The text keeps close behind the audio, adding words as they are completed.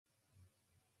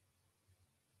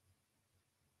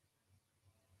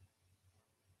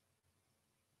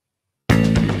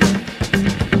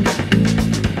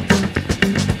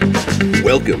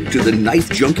Welcome to the Knife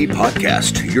Junkie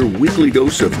podcast, your weekly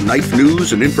dose of knife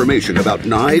news and information about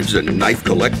knives and knife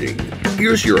collecting.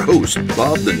 Here's your host,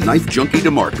 Bob the Knife Junkie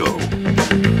DeMarco.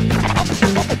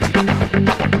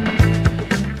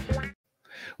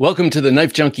 Welcome to the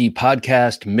Knife Junkie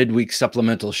podcast midweek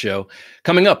supplemental show.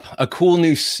 Coming up, a cool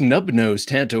new snub-nosed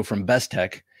Tanto from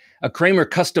Bestech, a Kramer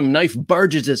Custom knife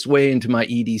barges its way into my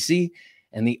EDC,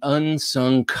 and the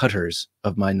unsung cutters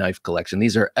of my knife collection.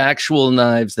 These are actual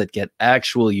knives that get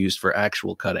actual use for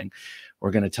actual cutting.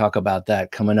 We're going to talk about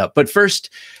that coming up. But first,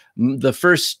 the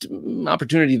first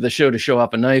opportunity of the show to show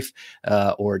off a knife,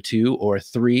 or two or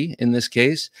three in this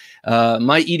case.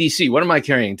 My EDC, what am I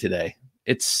carrying today?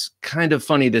 It's kind of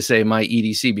funny to say my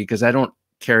EDC because I don't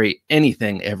carry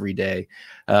anything every day.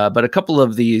 But a couple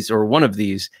of these, or one of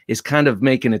these, is kind of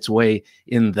making its way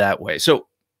in that way. So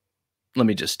let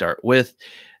me just start with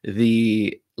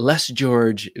the Les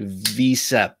George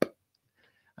VECP.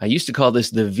 I used to call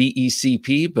this the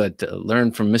VECP, but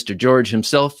learned from Mr. George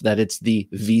himself that it's the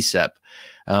VECP.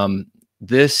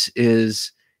 This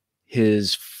is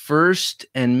his first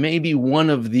and maybe one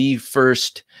of the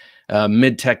first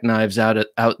mid-tech knives out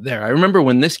there. I remember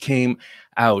when this came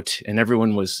out and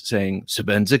everyone was saying,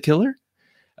 Sebenza killer?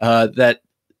 That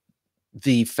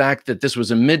the fact that this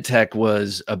was a mid-tech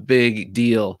was a big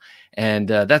deal. And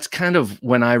that's kind of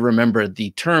when I remember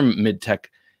the term mid-tech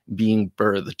being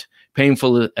birthed,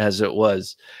 painful as it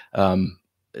was.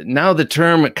 Now the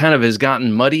term kind of has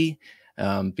gotten muddy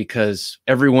because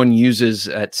everyone uses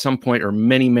at some point, or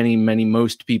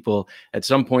most people at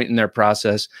some point in their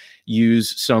process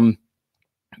use some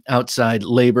outside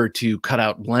labor to cut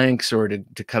out blanks or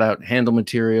to cut out handle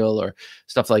material or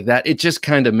stuff like that. It just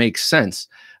kind of makes sense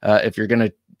if you're going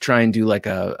to try and do like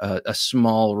a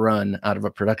small run out of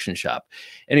a production shop.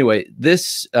 Anyway,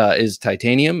 this is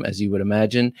titanium, as you would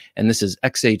imagine, and this is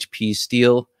XHP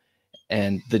steel.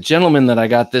 And the gentleman that I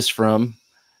got this from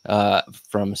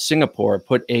Singapore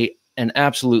put an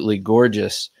absolutely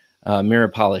gorgeous mirror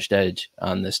polished edge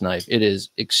on this knife. It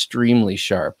is extremely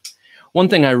sharp. One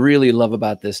thing I really love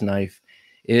about this knife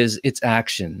is its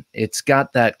action. It's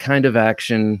got that kind of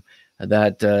action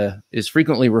that is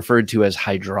frequently referred to as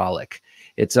hydraulic.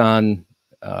 It's on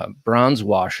bronze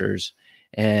washers,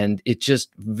 and it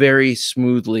just very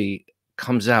smoothly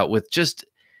comes out with just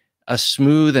a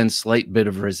smooth and slight bit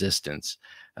of resistance,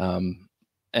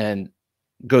 and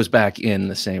goes back in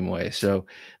the same way. So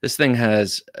this thing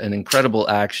has an incredible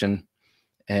action.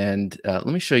 And let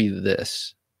me show you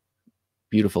this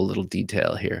beautiful little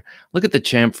detail here. Look at the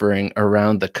chamfering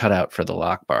around the cutout for the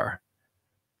lock bar.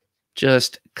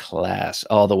 Just class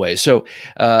all the way. So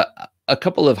a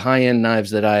couple of high-end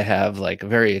knives that I have, like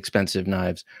very expensive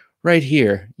knives, right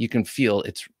here, you can feel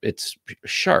it's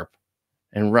sharp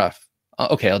and rough.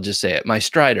 Okay, I'll just say it. My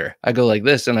Strider, I go like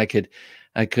this, and I could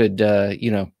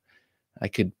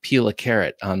peel a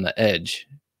carrot on the edge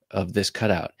of this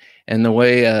cutout. And the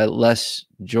way Les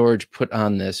George put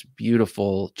on this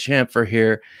beautiful chamfer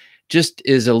here just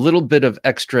is a little bit of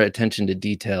extra attention to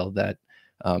detail that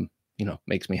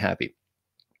makes me happy.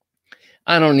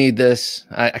 I don't need this.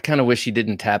 I kind of wish he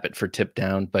didn't tap it for tip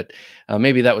down, but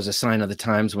maybe that was a sign of the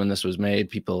times when this was made.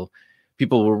 People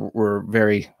were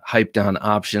very hyped on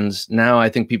options. Now I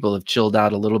think people have chilled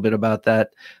out a little bit about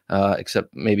that,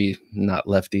 except maybe not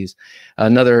lefties.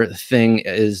 Another thing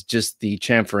is just the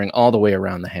chamfering all the way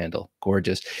around the handle.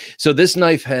 Gorgeous. So this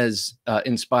knife has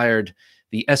inspired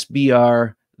the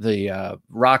SBR, the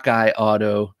Rockeye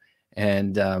Auto,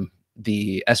 and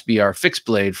the SBR fixed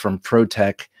blade from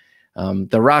ProTech.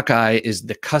 The Rockeye is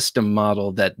the custom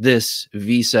model that this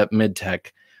VECP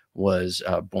mid-tech was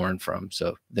born from.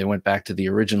 So they went back to the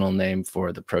original name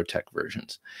for the ProTech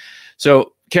versions.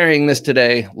 So carrying this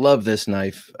today, love this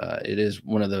knife. It is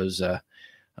one of those,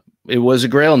 it was a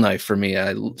grail knife for me.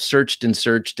 I searched and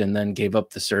searched and then gave up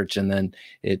the search. And then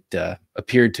it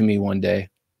appeared to me one day,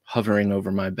 hovering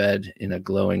over my bed in a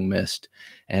glowing mist.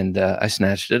 And I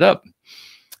snatched it up.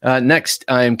 Next,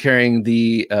 I am carrying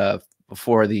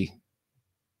before the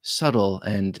subtle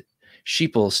and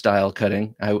sheeple style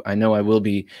cutting. I know I will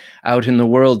be out in the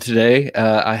world today.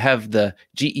 I have the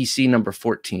GEC number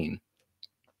 14.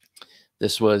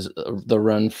 This was the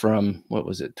run from, what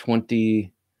was it,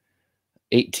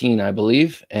 2018, I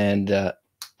believe. And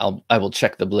I will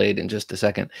check the blade in just a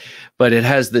second. But it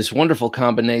has this wonderful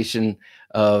combination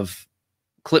of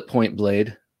clip point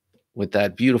blade with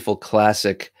that beautiful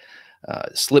classic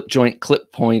slip joint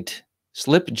clip point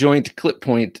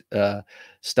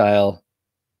style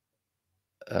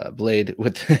blade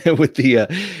with with the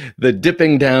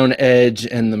dipping down edge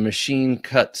and the machine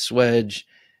cut swedge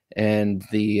and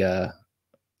the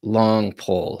long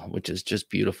pole, which is just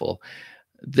beautiful.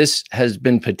 This has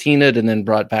been patinaed and then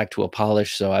brought back to a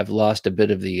polish, so I've lost a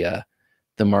bit of the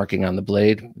marking on the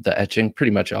blade, the etching,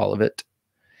 pretty much all of it.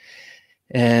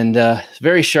 And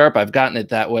very sharp. I've gotten it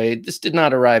that way. This did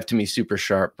not arrive to me super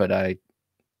sharp, but I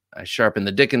sharpened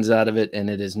the dickens out of it, and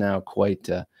it is now quite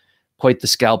the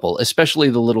scalpel, especially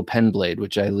the little pen blade,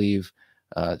 which I leave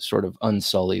sort of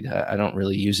unsullied. I don't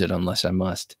really use it unless I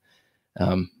must.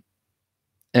 And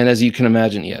as you can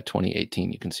imagine, yeah,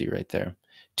 2018, you can see right there.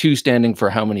 2 standing for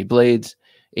how many blades,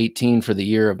 18 for the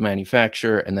year of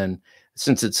manufacture, and then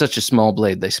since it's such a small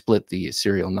blade, they split the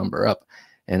serial number up.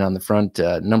 And on the front,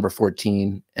 number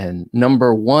 14, and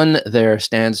number 1 there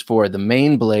stands for the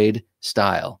main blade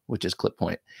style, which is clip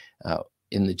point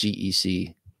in the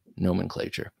GEC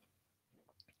nomenclature.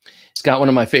 It's got one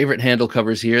of my favorite handle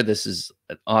covers here. This is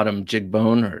an autumn jig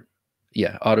bone,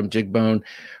 autumn jig bone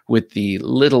with the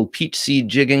little peach seed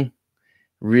jigging.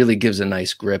 Really gives a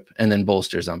nice grip, and then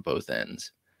bolsters on both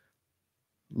ends.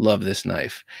 Love this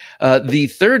knife. The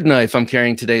third knife I'm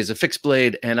carrying today is a fixed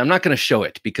blade, and I'm not going to show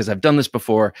it because I've done this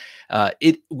before.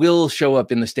 It will show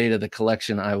up in the state of the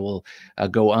collection. I will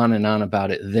go on and on about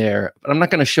it there, but I'm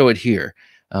not going to show it here.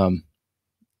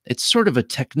 It's sort of a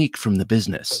technique from the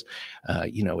business.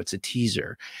 It's a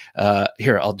teaser.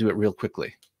 Here, I'll do it real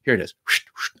quickly. Here it is.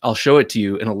 I'll show it to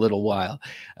you in a little while,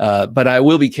 but I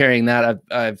will be carrying that.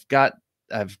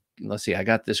 Let's see, I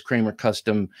got this Kramer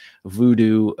Custom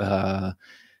Voodoo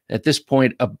at this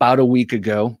point about a week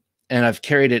ago, and I've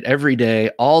carried it every day,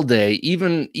 all day,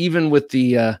 even with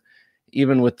the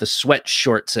sweat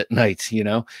shorts at night,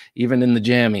 even in the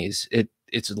jammies.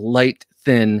 It's light,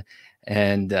 thin,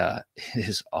 and it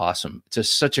is awesome. It's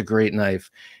just such a great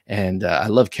knife, and I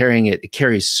love carrying it. It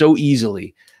carries so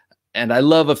easily, and I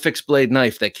love a fixed blade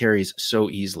knife that carries so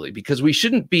easily, because we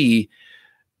shouldn't be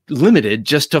limited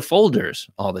just to folders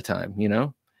all the time.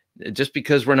 Just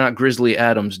because we're not Grizzly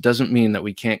Adams doesn't mean that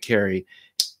we can't carry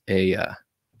a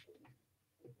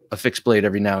fixed blade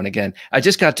every now and again. I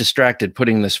just got distracted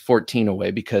putting this 14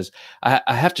 away because I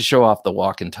have to show off the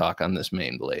walk and talk on this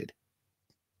main blade.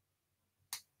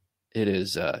 It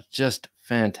is just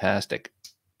fantastic.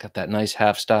 Got that nice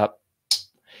half stop.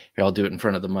 Here, I'll do it in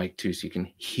front of the mic too, so you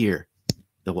can hear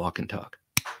the walk and talk.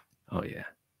 Oh yeah.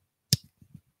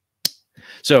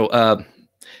 So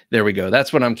there we go.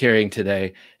 That's what I'm carrying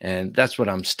today, and that's what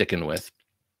I'm sticking with.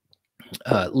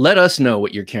 Let us know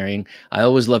what you're carrying. I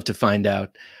always love to find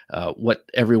out what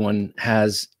everyone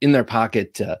has in their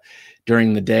pocket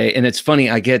during the day. And it's funny,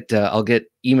 I'll get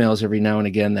emails every now and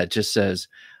again that just says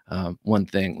one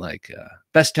thing like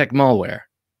Bestech malware.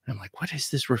 I'm like, what is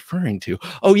this referring to?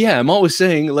 Oh yeah, I'm always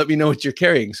saying, let me know what you're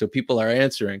carrying, so people are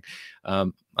answering.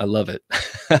 I love it.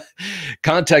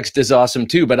 Context is awesome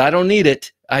too, but I don't need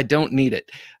it. I don't need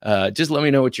it. Just let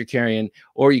me know what you're carrying,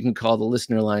 or you can call the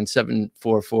listener line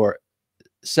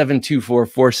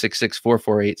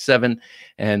 724-466-4487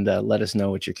 and let us know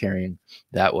what you're carrying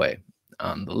that way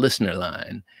on the listener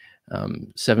line,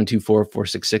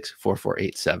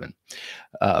 724-466-4487.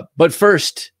 But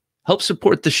first, help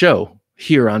support the show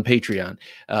here on Patreon.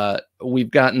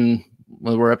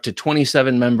 We're up to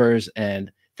 27 members, and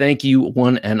thank you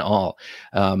one and all.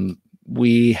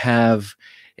 We have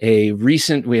two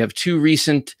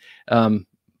recent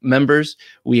members.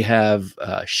 We have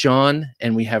Sean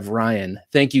and we have Ryan.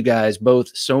 Thank you guys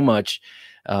both so much.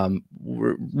 We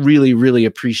really, really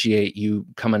appreciate you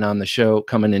coming on the show,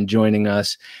 coming and joining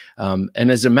us.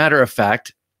 And as a matter of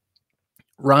fact,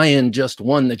 Ryan just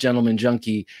won the Gentleman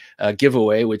Junkie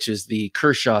giveaway, which is the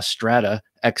Kershaw Strata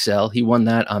XL. He won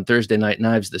that on Thursday Night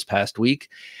Knives this past week.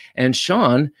 And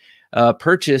Sean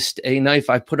purchased a knife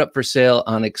I put up for sale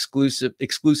on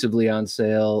exclusively on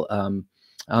sale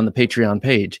on the Patreon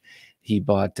page. He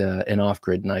bought an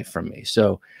off-grid knife from me.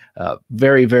 So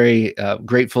very, very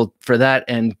grateful for that,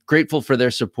 and grateful for their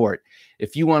support.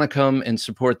 If you want to come and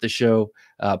support the show,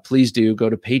 please do go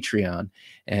to Patreon,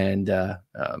 and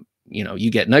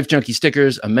you get Knife Junkie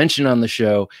stickers, a mention on the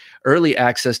show, early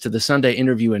access to the Sunday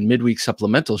interview and midweek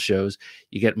supplemental shows.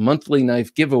 You get monthly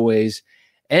knife giveaways,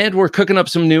 and we're cooking up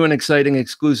some new and exciting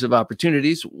exclusive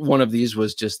opportunities. One of these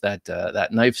was just that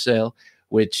knife sale,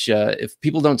 which if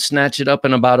people don't snatch it up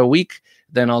in about a week,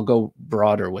 then I'll go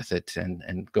broader with it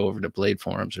and go over to Blade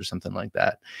Forums or something like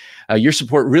that. Your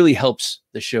support really helps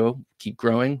the show keep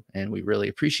growing, and we really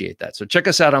appreciate that. So check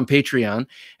us out on Patreon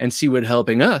and see what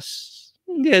helping us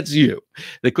gets you.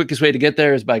 The quickest way to get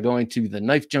there is by going to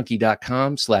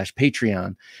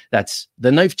TheKnifeJunkie.com/Patreon. That's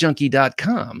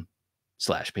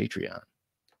TheKnifeJunkie.com/Patreon.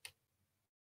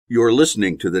 You're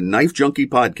listening to the Knife Junkie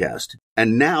podcast.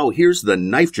 And now here's the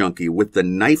Knife Junkie with the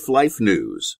Knife Life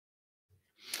News.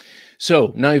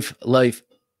 So, Knife Life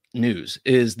News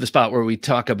is the spot where we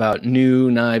talk about new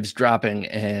knives dropping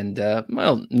and,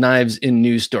 well, knives in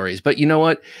news stories. But you know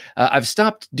what? I've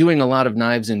stopped doing a lot of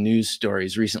knives in news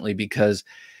stories recently because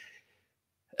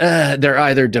they're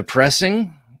either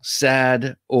depressing,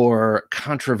 sad, or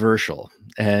controversial.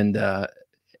 And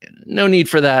no need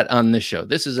for that on this show.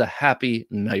 This is a happy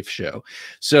knife show.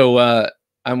 So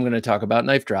I'm going to talk about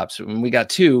knife drops. And we got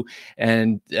two.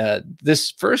 And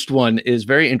this first one is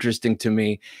very interesting to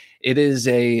me. It is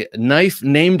a knife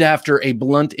named after a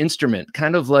blunt instrument,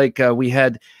 kind of like we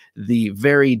had the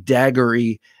very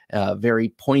daggery, very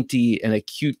pointy and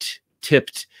acute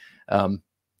tipped Spyderco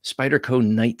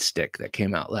nightstick that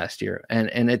came out last year.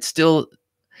 And it's still,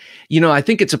 you know, I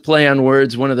think it's a play on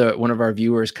words. One of our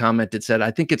viewers commented, said, I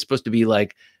think it's supposed to be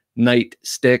like night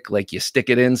stick, like you stick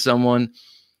it in someone.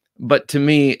 But to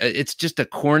me, it's just a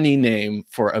corny name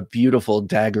for a beautiful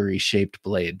daggery shaped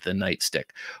blade, the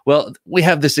nightstick. Well, we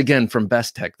have this again from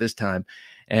Bestech this time.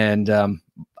 And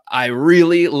I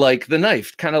really like the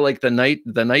knife, kind of like the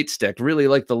nightstick, really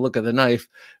like the look of the knife.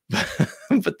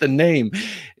 But the name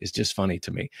is just funny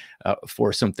to me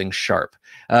for something sharp.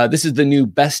 This is the new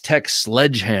Bestech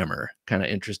Sledgehammer. Kind of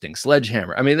interesting.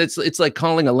 Sledgehammer. I mean, it's like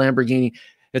calling a Lamborghini.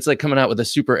 It's like coming out with a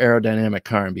super aerodynamic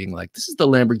car and being like, this is the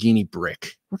Lamborghini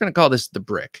Brick. We're going to call this the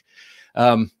Brick.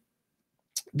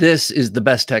 This is the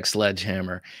Bestech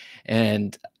Sledgehammer.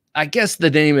 And I guess the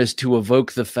name is to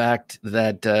evoke the fact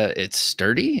that it's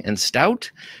sturdy and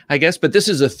stout, I guess. But this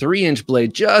is a 3-inch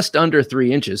blade, just under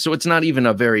 3 inches. So it's not even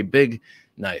a very big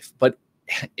knife. But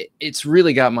it's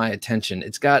really got my attention.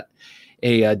 It's got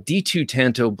a D2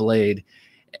 Tanto blade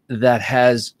that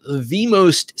has the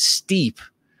most steep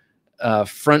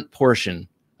front portion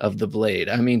of the blade.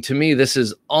 I mean, to me, this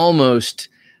is almost,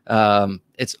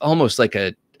 it's almost like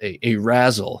a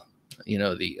razzle, you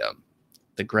know, the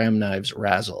Graham Knives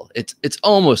razzle. It's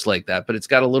almost like that, but it's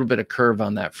got a little bit of curve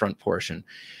on that front portion.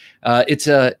 It's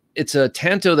a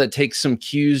Tanto that takes some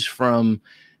cues from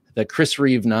the Chris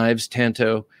Reeve Knives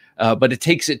Tanto, but it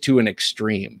takes it to an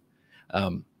extreme.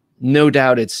 No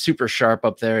doubt it's super sharp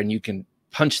up there and you can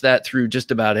punch that through just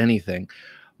about anything.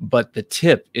 But the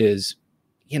tip is,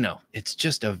 you know, it's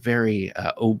just a very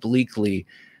obliquely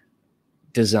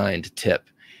designed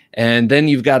tip. And then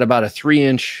you've got about a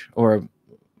 3-inch or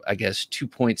I guess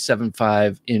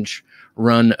 2.75-inch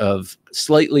run of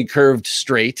slightly curved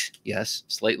straight. Yes,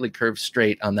 slightly curved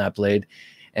straight on that blade.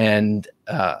 And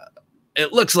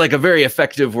it looks like a very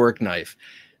effective work knife.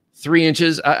 3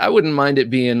 inches, I wouldn't mind it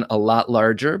being a lot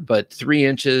larger, but 3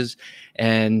 inches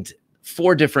and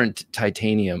 4 different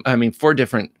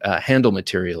handle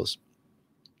materials.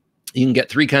 You can get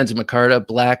 3 kinds of micarta: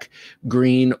 black,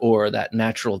 green, or that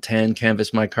natural tan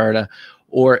canvas micarta,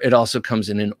 or it also comes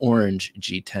in an orange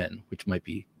G10, which might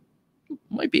be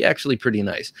actually pretty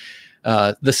nice.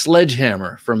 The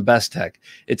Sledgehammer from Bestech.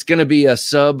 It's going to be a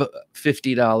sub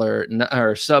 $50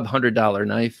 or sub $100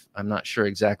 knife. I'm not sure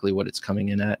exactly what it's coming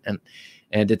in at,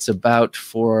 and it's about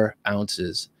 4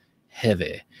 ounces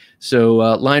heavy. So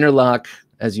liner lock,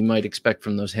 as you might expect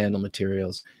from those handle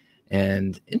materials,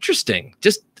 and interesting,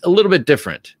 just a little bit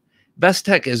different.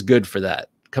 Bestech is good for that,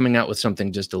 coming out with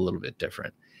something just a little bit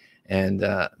different. And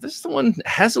this one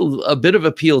has a bit of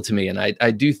appeal to me, and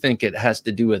I do think it has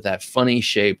to do with that funny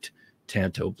shaped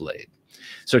Tanto blade.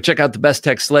 So check out the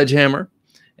Bestech Sledgehammer,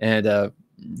 and a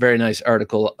very nice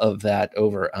article of that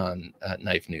over on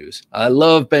Knife News. I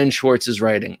love Ben Schwartz's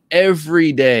writing.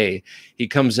 Every day he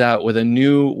comes out with a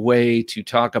new way to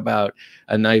talk about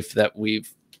a knife that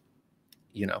we've,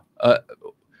 you know,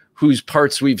 whose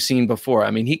parts we've seen before. I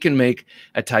mean, he can make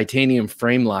a titanium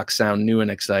frame lock sound new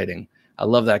and exciting. I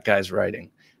love that guy's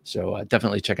writing. So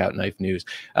definitely check out Knife News.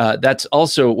 That's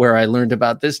also where I learned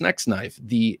about this next knife,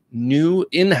 the new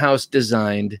in-house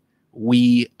designed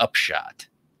Upshot.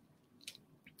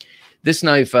 This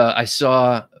knife I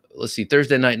saw, let's see,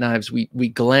 Thursday Night Knives. We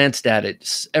glanced at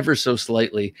it ever so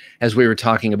slightly as we were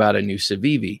talking about a new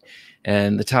Civivi.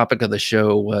 And the topic of the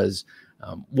show was,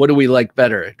 what do we like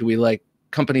better? Do we like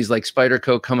companies like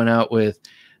Spyderco coming out with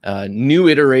new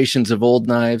iterations of old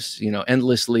knives, you know,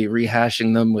 endlessly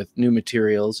rehashing them with new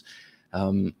materials?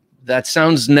 That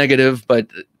sounds negative, but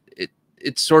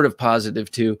it's sort of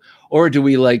positive too. Or do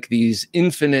we like these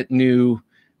infinite new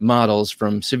models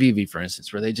from Civivi, for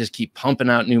instance, where they just keep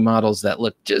pumping out new models that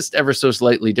look just ever so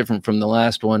slightly different from the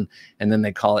last one, and then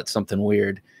they call it something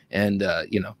weird and,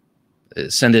 you know,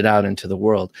 send it out into the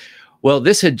world? Well,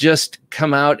 this had just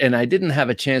come out, and I didn't have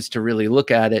a chance to really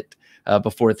look at it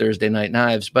before Thursday Night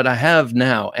Knives, but I have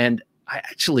now, and I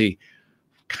actually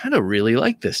kind of really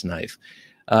like this knife.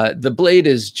 The blade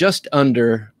is just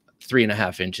under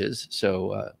 3.5 inches,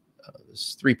 so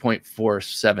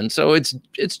 3.47. So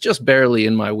it's just barely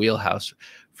in my wheelhouse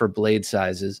for blade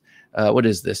sizes. What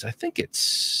is this? I think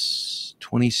it's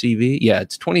 20 CV. Yeah,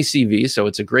 it's 20 CV. So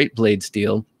it's a great blade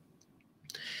steel.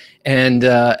 And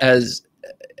as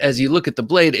you look at the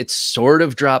blade, it's sort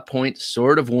of drop point,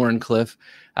 sort of Wharncliffe.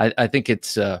 I think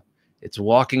it's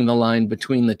walking the line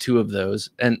between the two of those.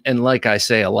 And like I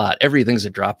say a lot, everything's a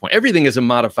drop point. Everything is a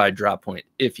modified drop point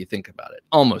if you think about it.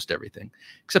 Almost everything,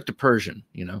 except a Persian.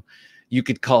 You know, you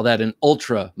could call that an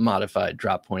ultra modified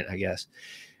drop point, I guess.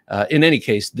 In any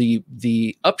case,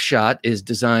 the Upshot is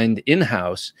designed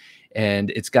in-house, and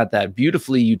it's got that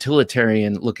beautifully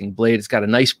utilitarian looking blade. It's got a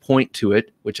nice point to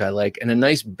it, which I like, and a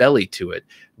nice belly to it,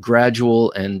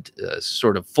 gradual and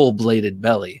sort of full bladed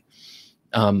belly.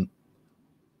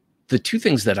 The two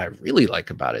things that I really like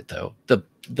about it, though,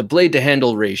 the blade to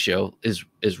handle ratio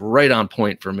is right on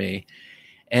point for me.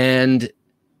 And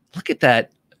look at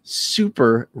that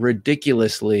super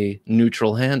ridiculously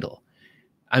neutral handle.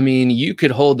 I mean, you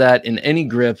could hold that in any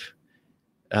grip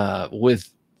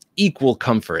with equal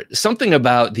comfort. Something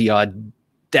about the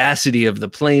audacity of the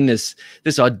plainness,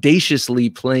 this audaciously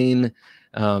plain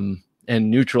and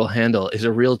neutral handle is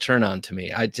a real turn on to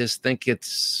me. I just think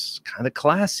it's kind of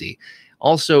classy.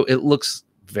 Also, it looks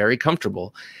very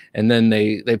comfortable. And then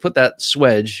they put that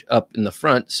swedge up in the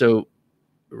front. So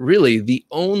really the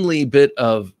only bit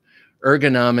of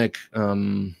ergonomic,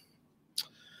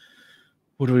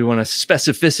 what do we want to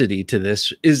specificity to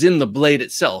this is in the blade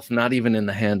itself, not even in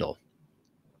the handle.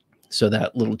 So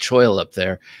that little choil up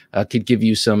there could give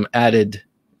you some added,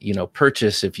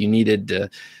 purchase if you needed to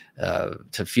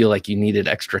feel like you needed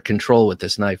extra control with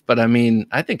this knife. But I mean,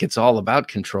 I think it's all about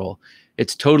control.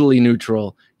 It's totally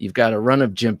neutral. You've got a run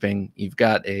of jimping. You've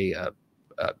got a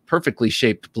perfectly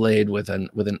shaped blade with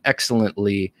an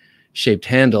excellently shaped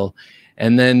handle.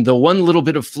 And then the one little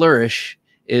bit of flourish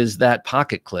is that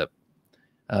pocket clip.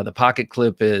 The pocket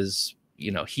clip is,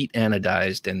 heat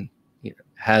anodized and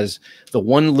has the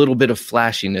one little bit of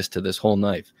flashiness to this whole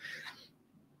knife.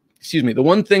 Excuse me. The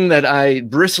one thing that I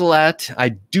bristle at, I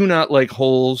do not like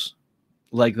holes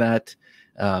like that.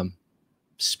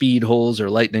 Speed holes or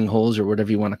lightning holes or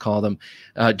whatever you want to call them,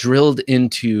 drilled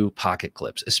into pocket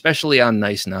clips, especially on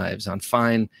nice knives, on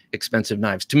fine, expensive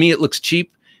knives. To me, it looks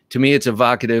cheap. To me, it's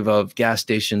evocative of gas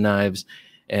station knives,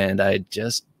 and I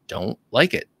just don't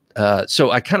like it. So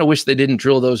I kind of wish they didn't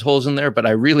drill those holes in there, but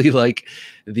I really like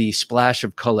the splash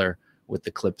of color with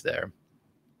the clip there.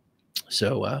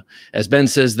 So as Ben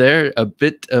says there, a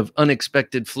bit of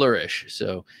unexpected flourish.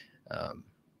 So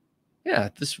yeah,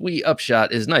 this wee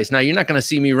Upshot is nice. Now, you're not going to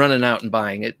see me running out and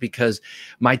buying it because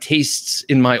my tastes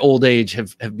in my old age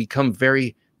have become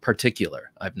very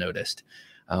particular, I've noticed.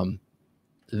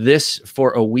 This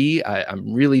for a wee,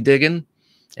 I'm really digging.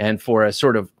 And for a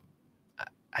sort of,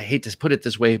 I hate to put it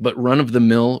this way, but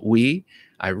run-of-the-mill wee,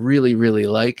 I really, really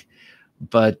like.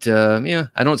 But yeah,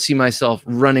 I don't see myself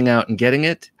running out and getting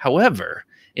it. However,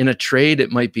 in a trade,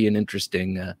 it might be an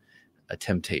interesting a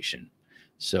temptation.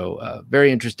 So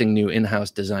very interesting new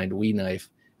in-house designed wee knife,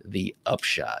 the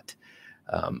Upshot.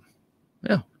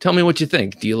 Yeah, tell me what you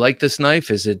think. Do you like this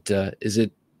knife? Is it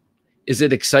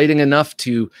exciting enough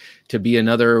to be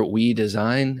another wee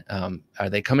design? Are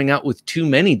they coming out with too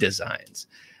many designs?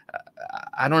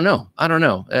 I don't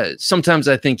know. Sometimes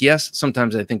I think yes.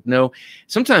 Sometimes I think no.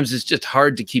 Sometimes it's just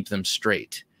hard to keep them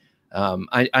straight.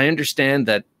 I understand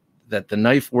that the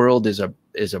knife world is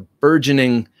a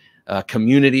burgeoning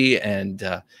community, and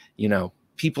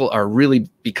people are really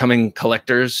becoming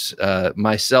collectors.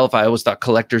 Myself, I always thought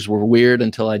collectors were weird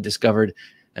until I discovered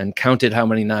and counted how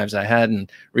many knives I had and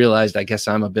realized I guess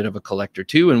I'm a bit of a collector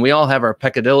too. And we all have our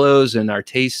peccadillos and our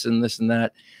tastes and this and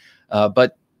that.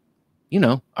 But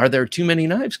are there too many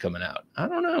knives coming out? I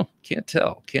don't know. Can't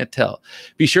tell.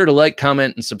 Be sure to like,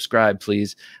 comment, and subscribe,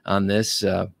 please, on this.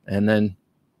 And then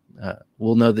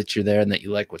we'll know that you're there and that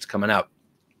you like what's coming out.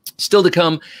 Still to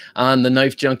come on the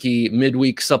Knife Junkie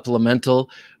midweek supplemental,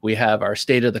 we have our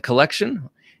state of the collection.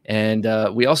 And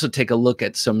we also take a look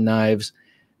at some knives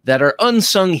that are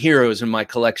unsung heroes in my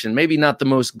collection. Maybe not the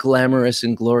most glamorous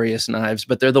and glorious knives,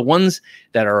 but they're the ones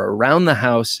that are around the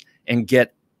house and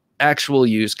get actual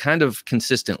use kind of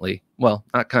consistently. Well,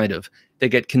 not kind of. They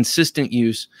get consistent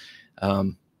use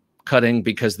cutting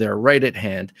because they're right at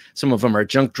hand. Some of them are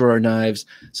junk drawer knives.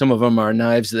 Some of them are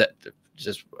knives that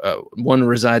just one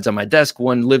resides on my desk,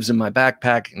 one lives in my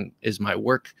backpack and is my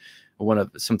work, one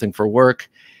of something for work.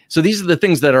 So these are the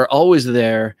things that are always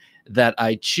there that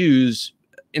I choose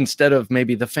instead of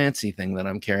maybe the fancy thing that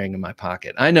I'm carrying in my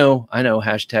pocket. I know,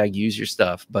 hashtag use your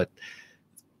stuff, but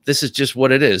this is just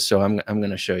what it is. So I'm going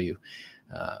to show you.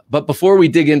 But before we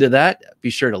dig into that, be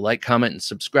sure to like, comment, and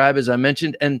subscribe, as I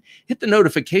mentioned, and hit the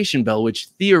notification bell, which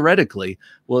theoretically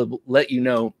will let you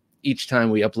know each time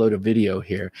we upload a video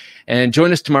here. And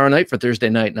join us tomorrow night for Thursday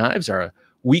Night Knives, our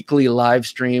weekly live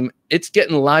stream. It's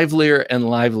getting livelier and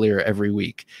livelier every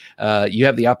week. You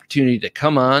have the opportunity to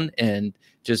come on and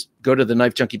just go to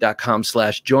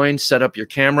theknifejunkie.com/join, set up your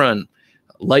camera, and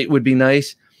light would be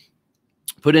nice.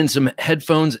 Put in some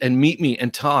headphones and meet me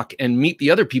and talk and meet the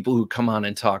other people who come on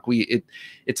and talk.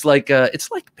 It's like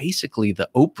basically the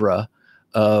Oprah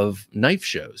of knife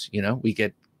shows. You know, we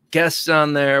get guests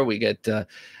on there. We get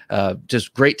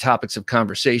just great topics of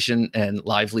conversation and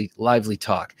lively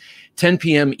talk. 10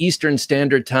 p.m. Eastern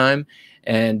Standard Time.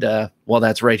 And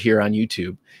that's right here on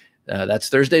YouTube. That's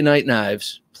Thursday Night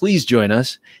Knives. Please join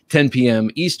us 10 p.m.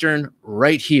 Eastern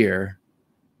right here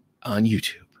on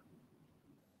YouTube.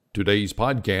 Today's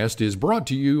podcast is brought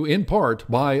to you in part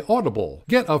by Audible.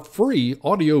 Get a free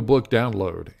audiobook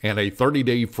download and a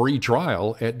 30-day free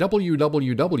trial at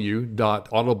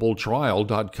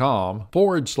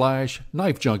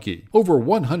www.audibletrial.com/KnifeJunkie. Over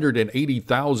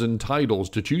 180,000 titles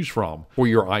to choose from for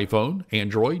your iPhone,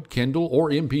 Android, Kindle, or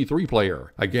MP3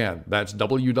 player. Again, that's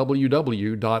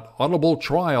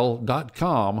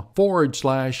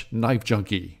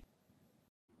www.audibletrial.com/KnifeJunkie.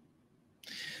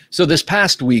 So this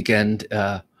past weekend,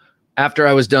 after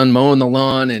I was done mowing the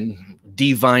lawn and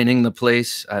devining the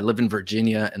place, I live in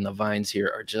Virginia, and the vines here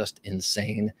are just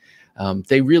insane.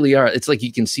 They really are. It's like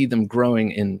you can see them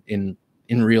growing in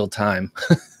real time.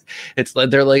 It's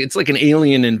like an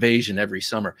alien invasion every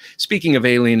summer. Speaking of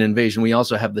alien invasion, we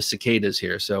also have the cicadas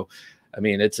here. So, I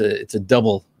mean, it's a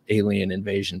double alien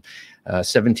invasion.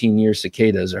 17-year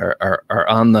cicadas are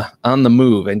on the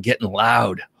move and getting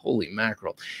loud. Holy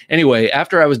mackerel. Anyway,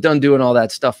 after I was done doing all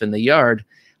that stuff in the yard,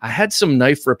 I had some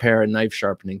knife repair and knife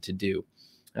sharpening to do.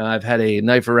 I've had a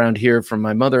knife around here from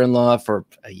my mother-in-law for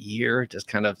a year, just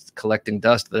kind of collecting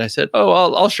dust, that I said, oh,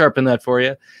 I'll sharpen that for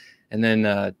you. And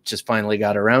then just finally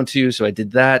got around to, so I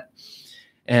did that.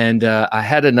 And I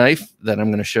had a knife that I'm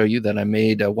going to show you that I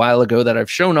made a while ago that I've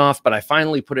shown off, but I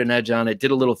finally put an edge on it, did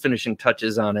a little finishing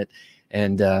touches on it,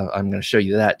 and I'm going to show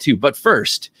you that too. But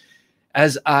first,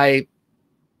 as I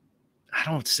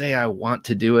don't say I want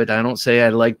to do it. I don't say I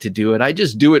like to do it. I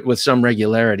just do it with some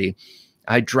regularity.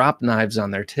 I drop knives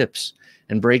on their tips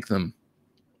and break them.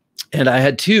 And I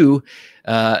had two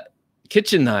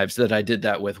kitchen knives that I did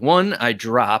that with. One I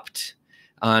dropped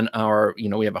on our,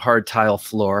 we have a hard tile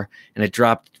floor, and it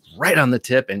dropped right on the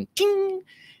tip and ting.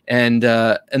 And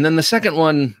then the second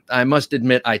one, I must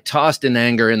admit, I tossed in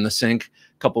anger in the sink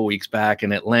a couple weeks back,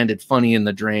 and it landed funny in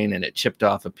the drain, and it chipped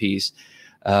off a piece.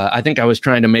 I think I was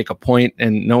trying to make a point,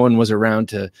 and no one was around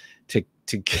to get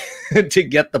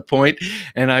the point,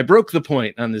 and I broke the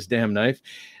point on this damn knife.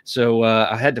 So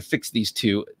I had to fix these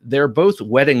two. They're both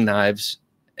wedding knives,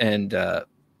 and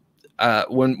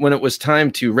when it was time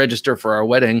to register for our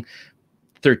wedding,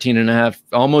 13 and a half,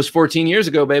 almost 14 years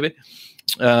ago, baby,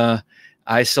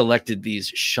 I selected these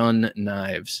Shun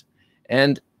knives.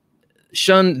 And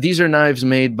Shun, these are knives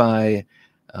made by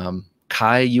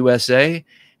Kai USA.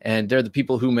 And they're the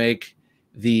people who make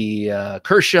the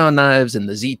Kershaw knives and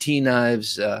the ZT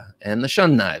knives and the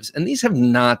Shun knives. And these have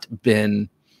not been,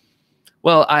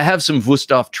 well, I have some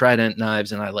Wusthof Trident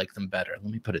knives, and I like them better.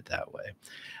 Let me put it that way.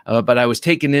 But I was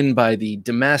taken in by the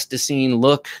Damascene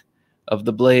look of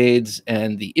the blades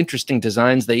and the interesting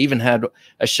designs. They even had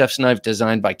a chef's knife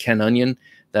designed by Ken Onion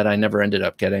that I never ended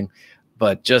up getting,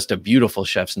 but just a beautiful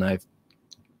chef's knife.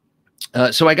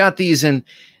 So I got these, and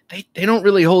they don't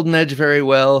really hold an edge very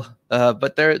well,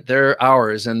 but they're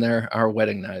ours, and they're our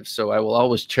wedding knives. So I will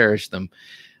always cherish them.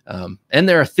 And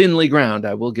they're thinly ground.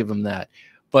 I will give them that.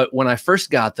 But when I first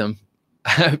got them,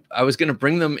 I was going to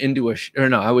bring them into where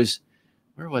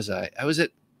was I? I was at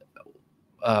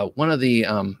one of the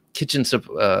kitchen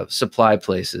supply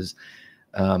places.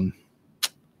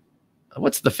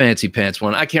 What's the fancy pants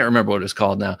one? I can't remember what it's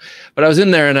called now, but I was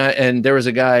in there, and there was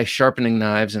a guy sharpening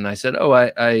knives, and I said, oh,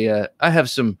 I have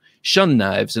some Shun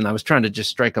knives, and I was trying to just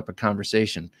strike up a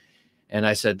conversation. And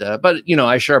I said, but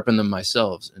I sharpen them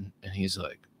myself. And he's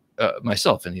like,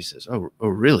 myself. And he says, oh,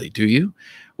 really? Do you?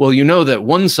 Well, you know that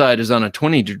one side is on a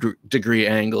 20-degree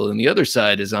angle and the other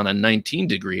side is on a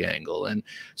 19-degree angle. And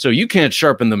so you can't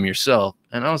sharpen them yourself.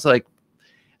 And I was like,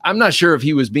 I'm not sure if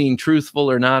he was being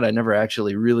truthful or not. I never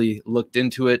actually really looked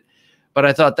into it, but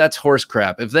I thought that's horse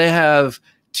crap. If they have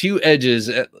two edges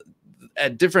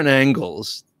at different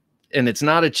angles and it's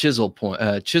not a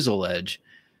chisel edge,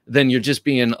 then you're just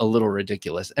being a little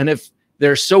ridiculous. And if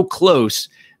they're so close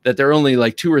that they're only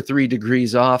like 2 or 3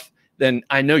 degrees off, then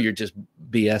I know you're just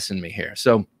BSing me here.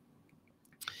 So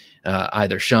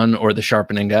either shun or the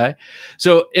sharpening guy.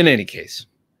 So in any case,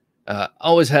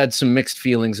 always had some mixed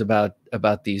feelings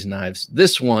about these knives.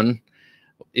 This one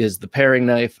is the paring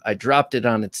knife. I dropped it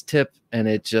on its tip, and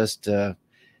it just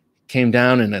came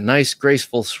down in a nice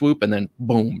graceful swoop, and then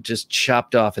boom, just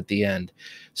chopped off at the end.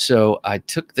 So I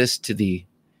took this to the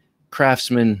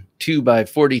Craftsman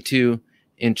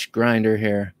 2x42-inch grinder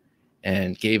here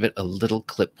and gave it a little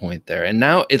clip point there. And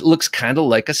now it looks kind of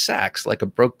like a sax, like a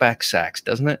brokeback sax,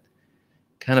 doesn't it?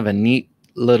 Kind of a neat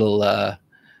little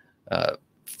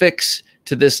fix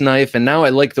to this knife. And now I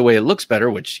like the way it looks better,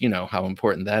 which, you know how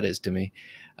important that is to me.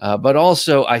 But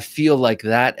also I feel like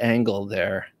that angle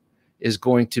there is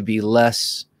going to be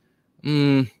less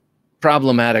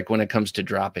problematic when it comes to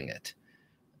dropping it.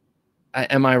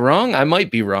 Am I wrong? I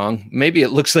might be wrong. Maybe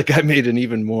it looks like I made an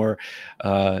even more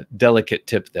delicate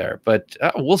tip there, but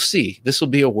we'll see. This will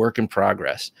be a work in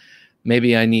progress.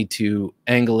 Maybe I need to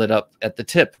angle it up at the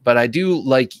tip, but I do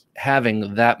like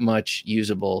having that much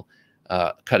usable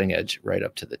cutting edge right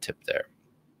up to the tip there.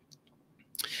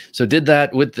 So did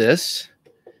that with this.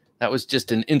 That was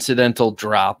just an incidental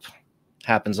drop.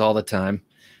 Happens all the time,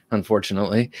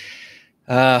 unfortunately.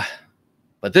 But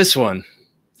this one,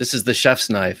 this is the chef's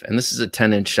knife, and this is a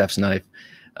 10-inch chef's knife,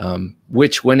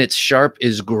 which when it's sharp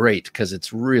is great because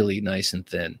it's really nice and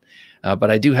thin.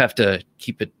 But I do have to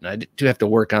keep it, I do have to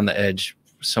work on the edge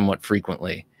somewhat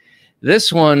frequently.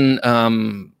 This one,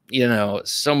 you know,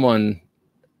 someone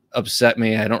upset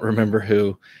me. I don't remember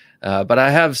who, but I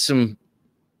have some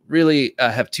really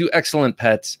have 2 excellent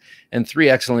pets and 3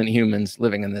 excellent humans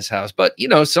living in this house. But, you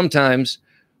know, sometimes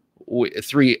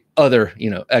 3 other, you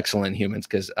know, excellent humans,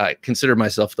 because I consider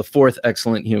myself the 4th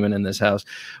excellent human in this house.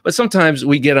 But sometimes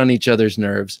we get on each other's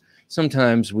nerves.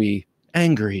 Sometimes we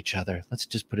anger each other. Let's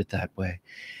just put it that way.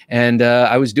 And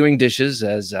I was doing dishes,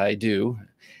 as I do.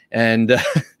 And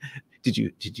did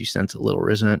you sense a little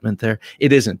resentment there?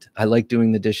 It isn't. I like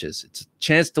doing the dishes. It's a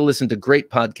chance to listen to great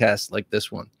podcasts like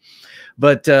this one.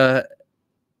 But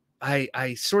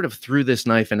I sort of threw this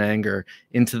knife in anger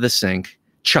into the sink,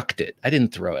 chucked it. I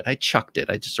didn't throw it. I chucked it.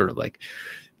 I just sort of like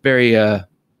very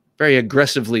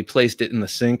aggressively placed it in the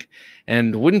sink.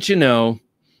 And wouldn't you know,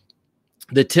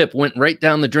 the tip went right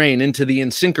down the drain into the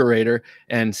incinerator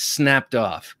and snapped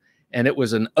off. And it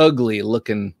was an ugly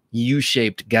looking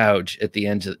U-shaped gouge at the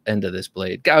end of this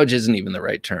blade. Gouge isn't even the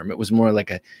right term. It was more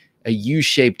like a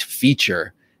U-shaped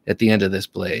feature at the end of this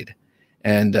blade.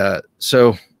 And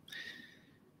so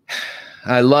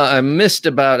I missed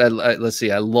about, let's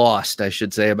see, I lost, I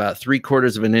should say, about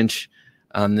 3/4 of an inch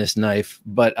on this knife.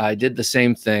 But I did the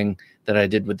same thing that I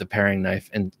did with the paring knife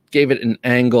and gave it an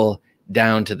angle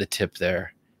down to the tip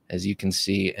there, as you can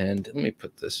see. And let me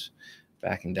put this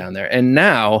backing down there. And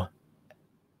now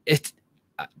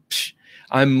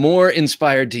I'm more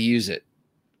inspired to use it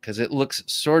because it looks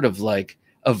sort of like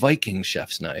a Viking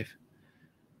chef's knife.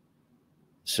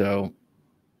 So,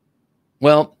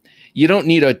 well, you don't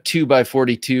need a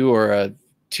 2x42 or a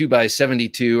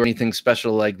 2x72 or anything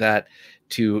special like that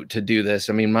to do this.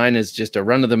 I mean, mine is just a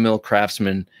run-of-the-mill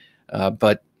Craftsman,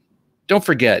 but don't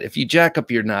forget, if you jack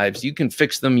up your knives, you can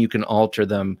fix them, you can alter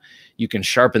them, you can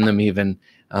sharpen them even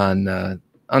on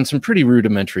some pretty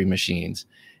rudimentary machines.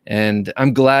 And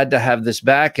I'm glad to have this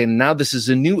back. And now this is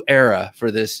a new era for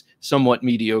this somewhat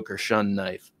mediocre Shun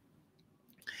knife.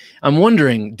 I'm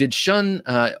wondering, did Shun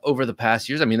over the past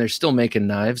years, I mean, they're still making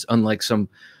knives, unlike some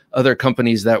other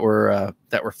companies that were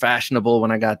fashionable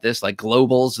when I got this, like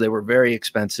Globals. They were very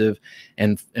expensive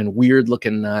and weird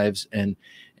looking knives, and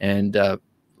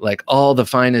like all the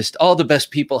finest, all the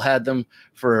best people had them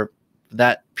for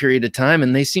that period of time,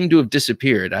 and they seem to have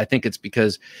disappeared. I think it's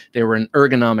because they were an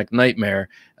ergonomic nightmare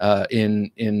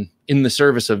in the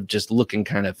service of just looking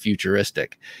kind of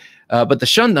futuristic. But the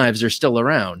Shun knives are still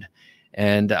around.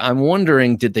 And I'm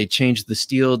wondering, did they change the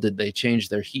steel? Did they change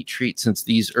their heat treat since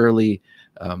these early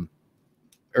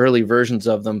versions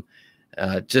of them,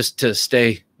 just to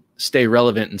stay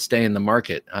relevant and stay in the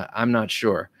market? I'm not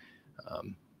sure.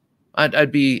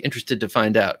 I'd be interested to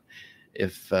find out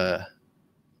if,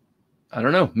 I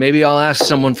don't know, maybe I'll ask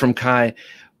someone from Kai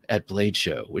at Blade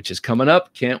Show, which is coming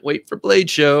up. Can't wait for Blade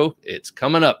Show. It's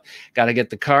coming up. Got to get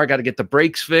the car, got to get the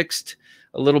brakes fixed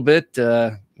a little bit.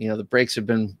 You know, the brakes have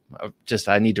been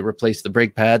I need to replace the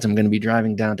brake pads. I'm going to be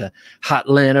driving down to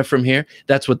Hotlanta from here.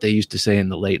 That's what they used to say in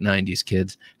the late 90s,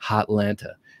 kids,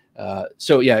 Hotlanta.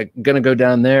 So yeah, I'm going to go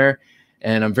down there,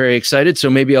 and I'm very excited. So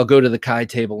maybe I'll go to the Kai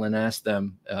table and ask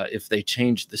them if they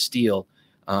changed the steel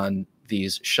on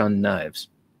these Shun knives.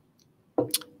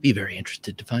 Be very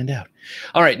interested to find out.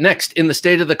 All right, next in the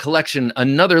state of the collection,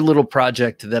 another little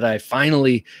project that I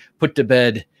finally put to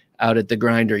bed out at the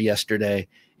grinder yesterday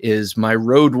is my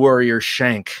Road Warrior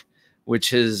shank,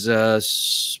 which is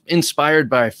inspired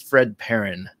by Fred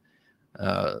Perrin.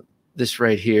 This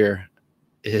right here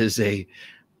is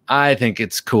I think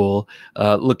it's cool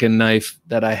looking knife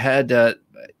that I had.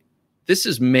 This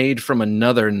is made from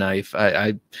another knife.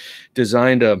 I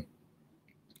designed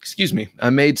I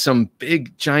made some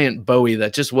big giant Bowie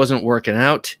that just wasn't working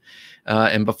out.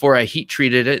 And before I heat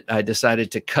treated it, I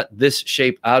decided to cut this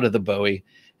shape out of the Bowie.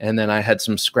 And then I had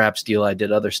some scrap steel I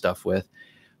did other stuff with.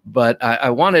 But I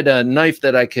wanted a knife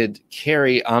that I could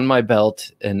carry on my belt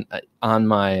and on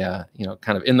my,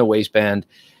 kind of in the waistband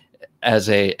as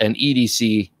an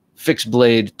EDC fixed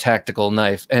blade tactical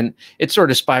knife. And it sort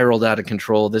of spiraled out of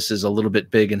control. This is a little bit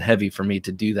big and heavy for me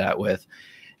to do that with.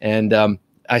 And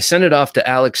I sent it off to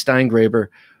Alex Steingraber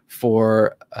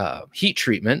for heat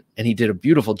treatment, and he did a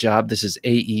beautiful job. This is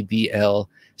AEBL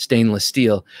stainless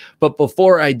steel. But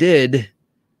before I didn't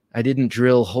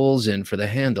drill holes in for the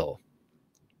handle.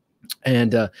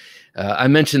 And I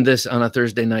mentioned this on a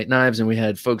Thursday Night Knives, and we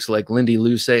had folks like Lindy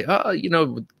Lou say,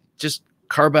 oh, just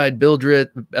carbide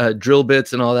drill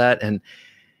bits and all that.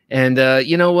 And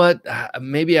you know what?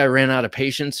 Maybe I ran out of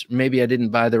patience. Maybe I didn't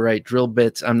buy the right drill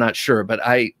bits. I'm not sure, but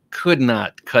I could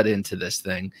not cut into this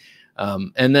thing.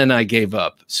 And then I gave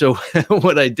up. So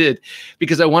what I did,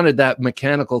 because I wanted that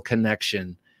mechanical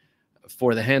connection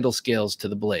for the handle scales to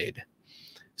the blade.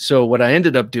 So what I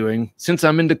ended up doing, since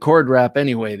I'm into cord wrap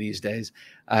anyway these days,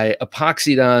 I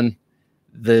epoxied on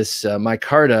this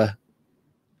micarta.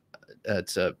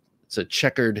 It's a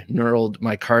checkered knurled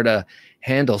micarta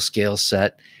handle scale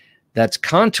set that's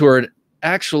contoured,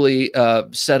 actually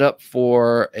set up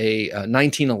for a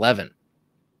 1911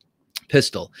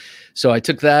 pistol. So I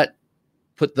took that,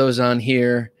 put those on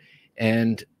here,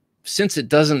 and since it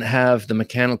doesn't have the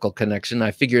mechanical connection,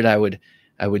 I figured I would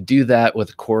do that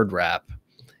with cord wrap.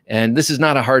 And this is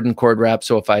not a hardened cord wrap,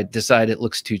 so if I decide it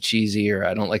looks too cheesy or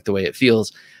I don't like the way it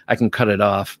feels, I can cut it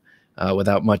off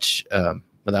without much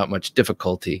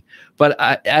difficulty. But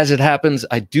as it happens,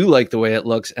 I do like the way it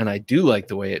looks, and I do like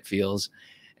the way it feels,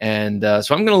 and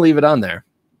so I'm going to leave it on there.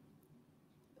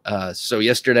 So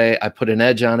yesterday I put an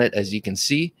edge on it. As you can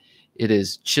see, it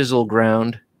is chisel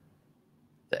ground.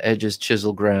 The edge is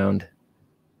chisel ground.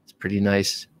 It's pretty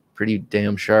nice, pretty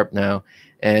damn sharp now.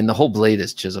 And the whole blade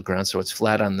is chisel ground, so it's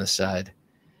flat on this side.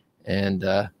 And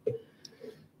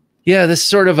yeah, this is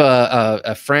sort of a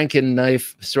Franken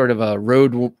knife, sort of a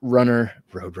road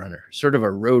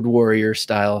warrior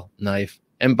style knife.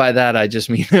 And by that, I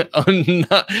just mean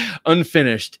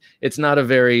unfinished. It's not a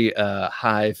very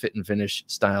high fit and finish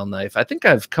style knife. I think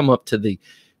I've come up to the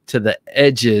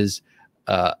edges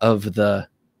of the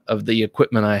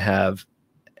equipment I have,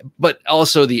 but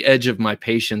also the edge of my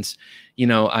patience.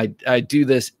 I do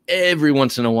this every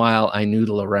once in a while. I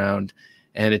noodle around,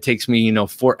 and it takes me,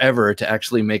 forever to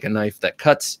actually make a knife that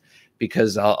cuts,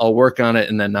 because I'll work on it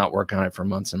and then not work on it for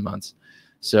months and months.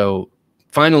 So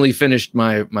finally finished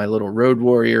my little Road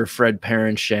Warrior Fred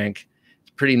Perrin shank.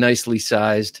 It's pretty nicely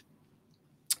sized,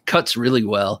 cuts really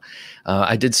well.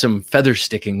 I did some feather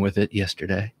sticking with it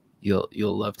yesterday. You'll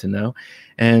love to know.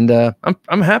 And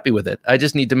I'm happy with it. I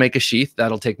just need to make a sheath.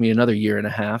 That'll take me another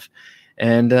 1.5 years.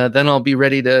 And then I'll be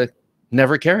ready to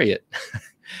never carry it.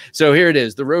 So here it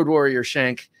is, the Road Warrior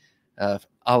shank, a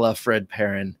la Fred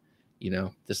Perrin.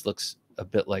 This looks a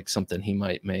bit like something he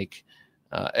might make,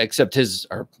 except his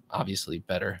are obviously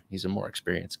better. He's a more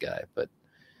experienced guy, but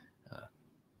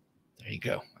there you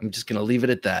go. I'm just going to leave it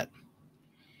at that.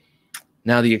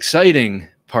 Now, the exciting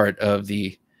part of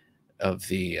the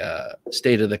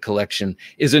state of the collection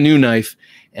is a new knife,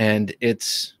 and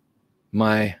it's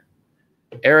my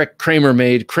Eric Kramer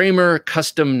made Kramer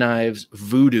Custom Knives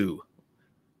Voodoo.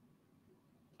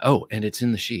 Oh, and it's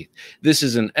in the sheath. This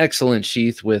is an excellent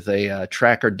sheath with a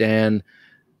Tracker Dan.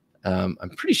 I'm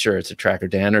pretty sure it's a Tracker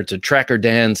Dan, or it's a Tracker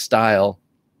Dan style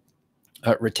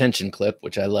retention clip,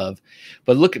 which I love.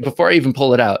 But look, before I even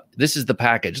pull it out, this is the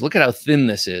package. Look at how thin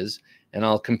this is, and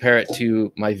I'll compare it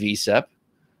to my VECP.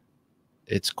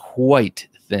 It's quite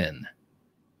thin.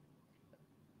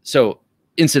 So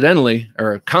incidentally,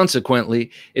 or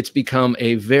consequently, it's become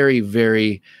a very,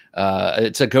 very,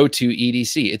 it's a go-to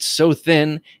EDC. It's so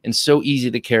thin and so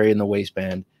easy to carry in the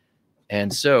waistband,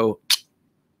 and so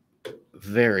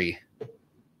very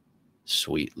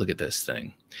sweet. Look at this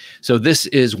thing. So this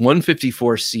is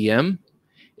 154 cm.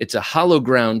 It's a hollow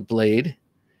ground blade,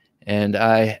 and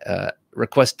I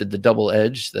requested the double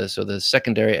edge. So the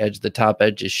secondary edge, the top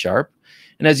edge is sharp.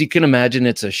 And as you can imagine,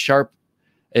 it's a sharpened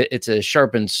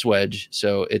swedge.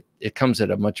 So it comes at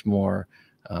a much more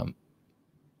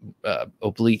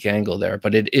oblique angle there,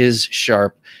 but it is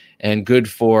sharp. and good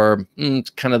for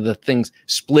kind of the things,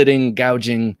 splitting,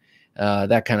 gouging,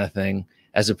 that kind of thing,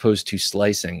 as opposed to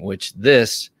slicing, which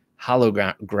this hollow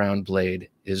ground blade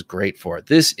is great for.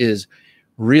 This is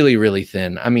really, really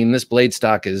thin. I mean, this blade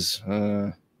stock is,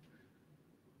 I'm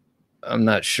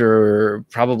not sure,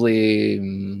 probably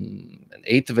an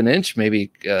 1/8 of an inch,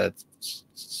 maybe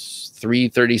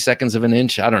 3/32 of an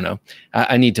inch. I don't know.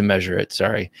 I need to measure it.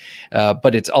 Sorry.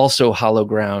 But it's also hollow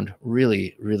ground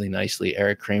really, really nicely.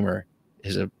 Eric Kramer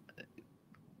is a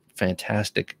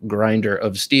fantastic grinder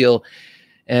of steel,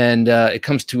 and it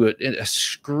comes to a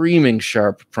screaming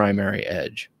sharp primary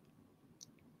edge.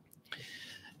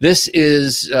 This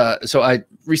is, so I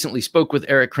recently spoke with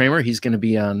Eric Kramer. He's going to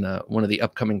be on one of the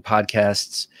upcoming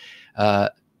podcasts.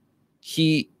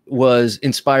 He was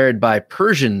inspired by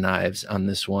Persian knives on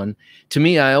this one. To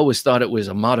me, I always thought it was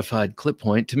a modified clip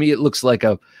point. To me, it looks like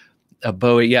a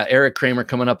Bowie. Yeah, Eric Kramer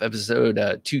coming up, episode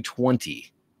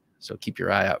 220. So keep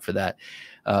your eye out for that.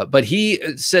 But he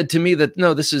said to me that,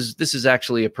 no, this is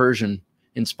actually a Persian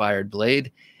inspired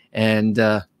blade. And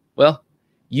well,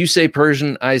 you say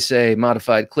Persian, I say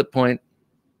modified clip point,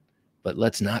 but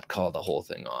let's not call the whole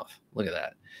thing off. Look at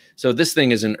that. So this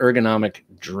thing is an ergonomic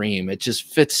dream. It just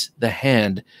fits the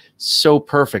hand so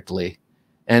perfectly.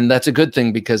 And that's a good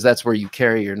thing, because that's where you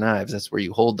carry your knives. That's where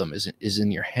you hold them, is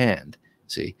in your hand.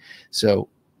 See? So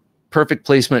perfect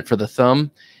placement for the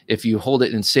thumb. If you hold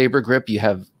it in saber grip, you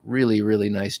have really, really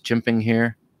nice jimping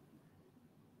here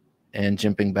and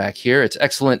jimping back here. It's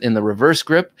excellent in the reverse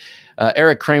grip.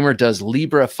 Eric Kramer does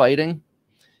Libra fighting.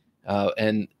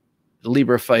 And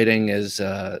Libra fighting is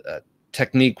a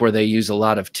technique where they use a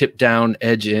lot of tip down,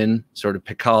 edge in, sort of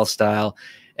Pical style.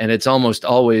 And it's almost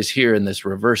always here in this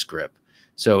reverse grip.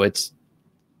 So it's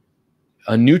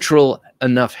a neutral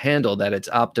enough handle that it's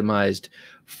optimized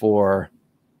for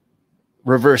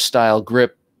reverse style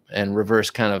grip and reverse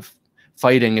kind of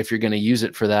fighting, if you're going to use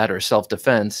it for that, or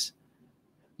self-defense.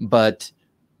 But,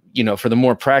 you know, for the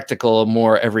more practical,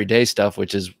 more everyday stuff,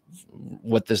 which is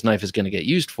what this knife is going to get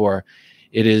used for,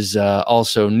 it is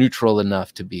also neutral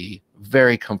enough to be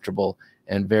very comfortable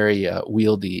and very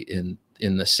wieldy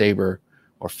in the saber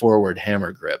or forward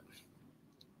hammer grip.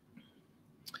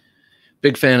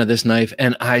 Big fan of this knife,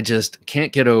 and I just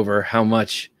can't get over how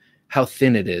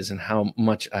thin it is and how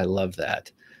much I love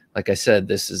that. Like I said,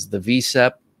 this is the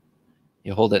VECP.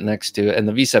 You hold it next to it, and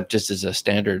the VECP just is a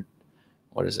standard,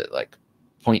 what is it, like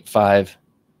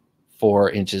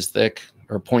 0.54 inches thick,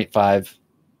 or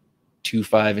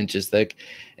 0.525 inches thick.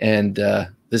 And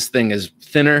this thing is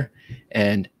thinner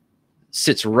and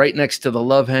sits right next to the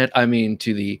love hand, I mean,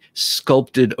 to the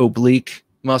sculpted oblique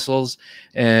muscles,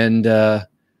 and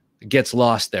gets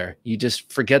lost there. You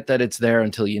just forget that it's there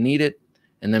until you need it,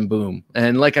 and then boom.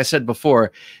 And like I said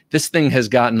before, this thing has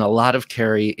gotten a lot of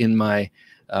carry in my,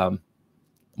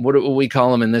 what do we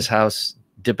call them in this house?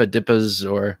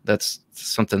 Dippas, or that's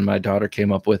something my daughter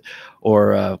came up with,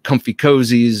 or comfy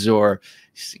cozies, or,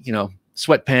 you know,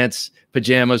 sweatpants,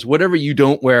 pajamas, whatever you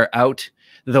don't wear out.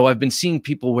 Though I've been seeing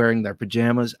people wearing their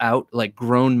pajamas out, like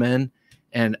grown men,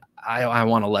 and I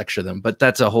want to lecture them, but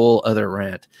that's a whole other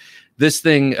rant. This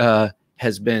thing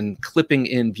has been clipping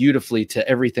in beautifully to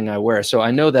everything I wear. So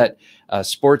I know that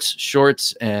sports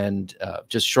shorts and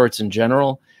just shorts in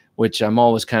general, which I'm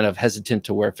always kind of hesitant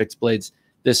to wear fixed blades,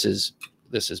 this has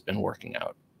been working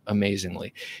out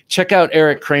amazingly. Check out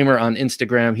Eric Kramer on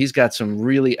Instagram. He's got some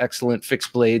really excellent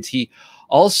fixed blades. He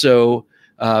also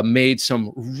made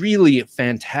some really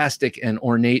fantastic and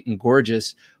ornate and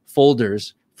gorgeous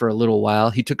folders for a little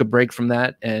while. He took a break from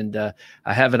that, and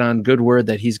I have it on good word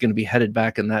that he's going to be headed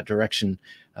back in that direction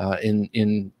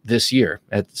in this year.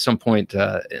 At some point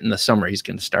in the summer, he's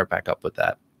going to start back up with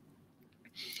that.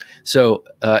 So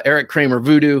Eric Kramer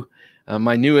Voodoo,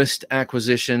 my newest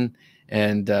acquisition,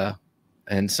 and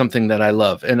something that I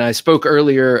love. And I spoke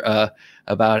earlier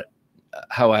about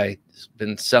how I've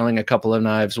been selling a couple of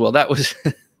knives. Well, that was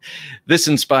this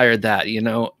inspired that. You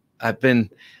know, I've been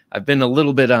a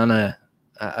little bit on a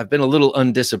I've been a little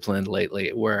undisciplined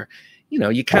lately, where, you know,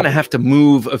 you kind of have to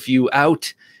move a few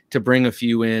out to bring a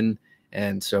few in.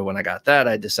 And so when I got that,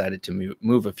 I decided to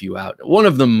move a few out. One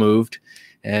of them moved,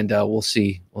 and we'll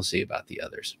see about the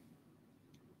others.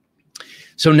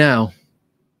 So now,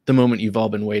 the moment you've all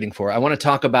been waiting for, I want to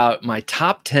talk about my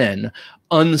top 10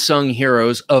 unsung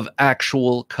heroes of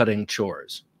actual cutting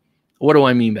chores. What do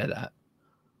I mean by that?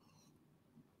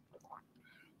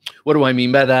 What do I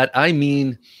mean by that? I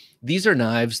mean, these are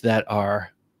knives that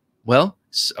are, well,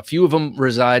 a few of them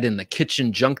reside in the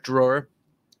kitchen junk drawer.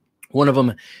 One of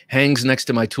them hangs next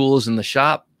to my tools in the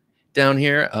shop down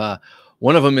here.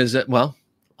 One of them is, well,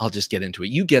 I'll just get into it.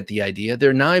 You get the idea.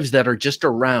 They're knives that are just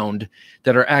around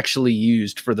that are actually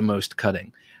used for the most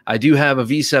cutting. I do have a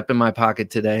VECP in my pocket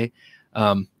today.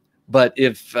 But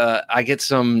if I get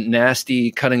some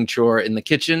nasty cutting chore in the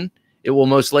kitchen, it will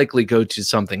most likely go to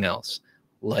something else,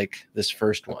 like this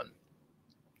first one.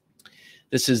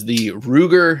 This is the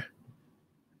Ruger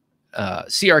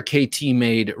CRKT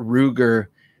made Ruger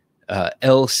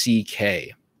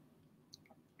LCK.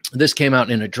 This came out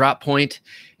in a drop point,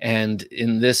 and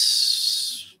in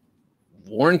this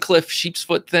Wharncliffe sheep's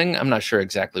foot thing, I'm not sure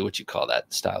exactly what you call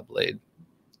that style blade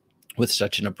with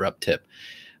such an abrupt tip.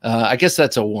 I guess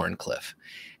that's a Wharncliffe.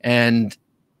 And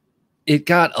it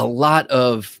got a lot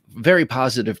of very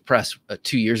positive press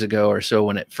 2 years ago or so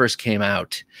when it first came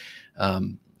out.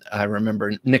 I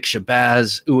remember Nick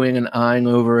Shabazz oohing and eyeing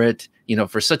over it, you know,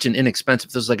 for such an inexpensive,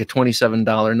 this was like a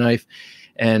 $27 knife.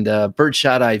 And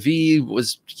Birdshot IV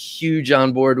was huge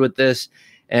on board with this.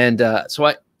 And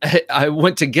so I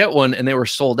went to get one and they were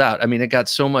sold out. I mean, it got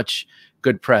so much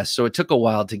good press. So it took a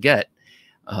while to get.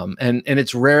 And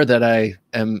it's rare that I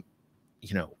am,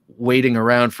 you know, waiting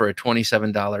around for a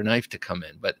 $27 knife to come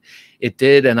in, but it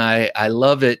did. And I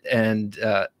love it. And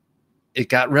it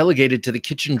got relegated to the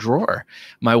kitchen drawer.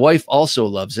 My wife also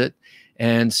loves it.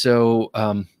 And so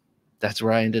that's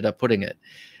where I ended up putting it.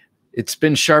 It's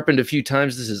been sharpened a few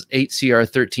times. This is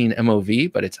 8CR13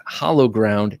 MOV, but it's hollow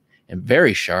ground and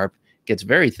very sharp. Gets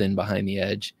very thin behind the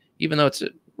edge, even though it's a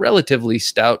relatively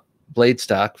stout blade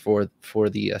stock for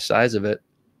the size of it.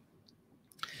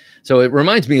 So it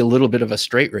reminds me a little bit of a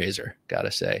straight razor,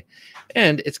 gotta say.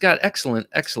 And it's got excellent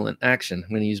action. I'm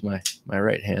going to use my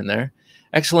right hand there.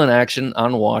 Excellent action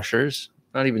on washers.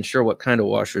 Not even sure what kind of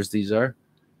washers these are.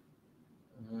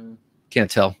 Can't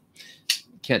tell.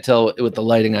 Can't tell with the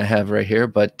lighting I have right here.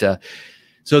 But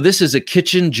so this is a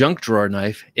kitchen junk drawer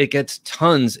knife. It gets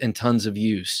tons and tons of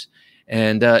use.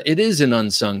 And it is an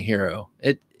unsung hero.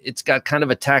 It's got kind of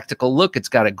a tactical look. It's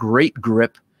got a great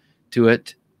grip to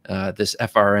it. This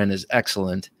FRN is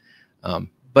excellent.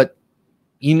 But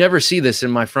you never see this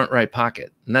in my front right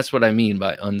pocket. And that's what I mean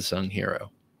by unsung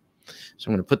hero. So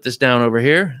I'm going to put this down over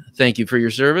here. Thank you for your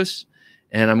service.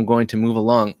 And I'm going to move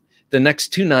along. The next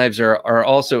two knives are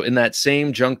also in that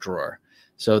same junk drawer.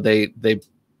 So they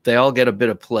all get a bit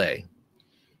of play.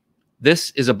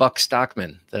 This is a Buck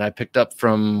Stockman that I picked up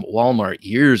from Walmart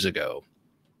years ago.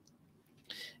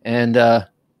 And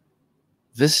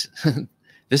this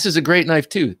is a great knife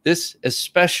too. This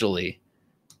especially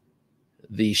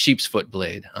the sheep's foot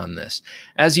blade on this.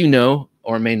 As you know,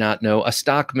 or may not know, a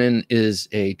Stockman is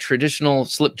a traditional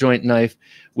slip joint knife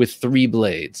with 3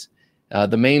 blades.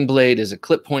 The main blade is a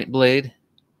clip point blade,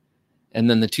 and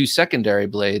then the 2 secondary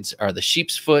blades are the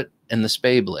sheep's foot and the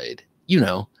spay blade, you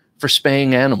know, for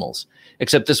spaying animals.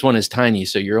 Except this one is tiny,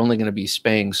 so you're only going to be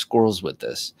spaying squirrels with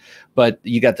this. But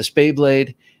you got the spay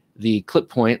blade, the clip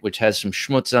point, which has some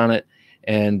schmutz on it,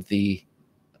 and the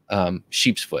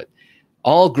sheep's foot.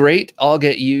 All great, all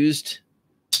get used,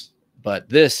 but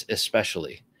this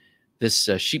especially, this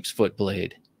sheep's foot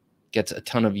blade gets a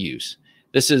ton of use.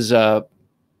 This is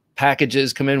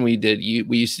packages come in. We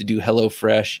used to do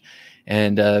HelloFresh,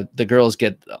 and the girls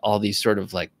get all these sort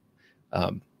of like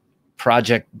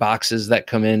project boxes that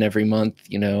come in every month,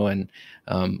 you know, and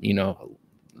you know,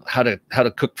 how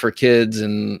to cook for kids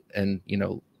and you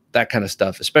know, that kind of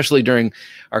stuff. Especially during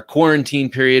our quarantine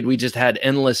period, we just had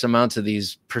endless amounts of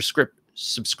these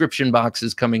subscription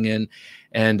boxes coming in,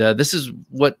 and this is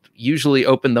what usually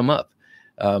opened them up.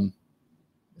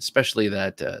 Especially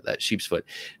that sheep's foot.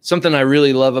 Something I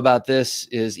really love about this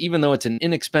is, even though it's an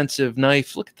inexpensive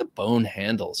knife, look at the bone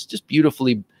handles, just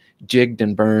beautifully jigged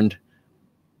and burned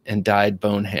and dyed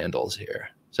bone handles here.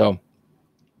 So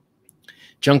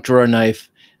junk drawer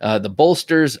knife. The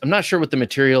bolsters, I'm not sure what the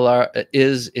material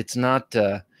is. It's not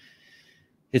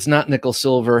nickel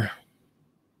silver.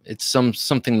 It's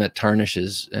something that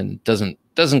tarnishes and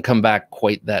doesn't come back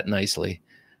quite that nicely.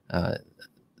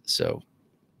 So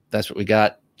that's what we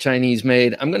got. Chinese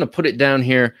made. I'm going to put it down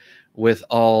here with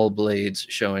all blades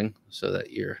showing so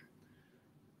that you're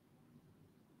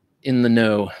in the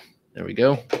know. There we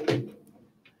go.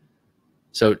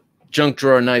 So junk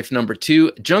drawer knife number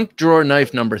 2. Junk drawer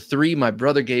knife number 3, my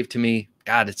brother gave to me.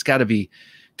 God, it's got to be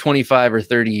 25 or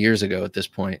 30 years ago at this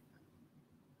point.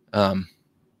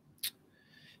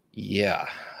 Yeah.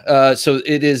 So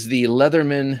it is the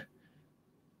Leatherman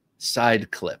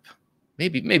side clip.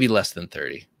 Maybe less than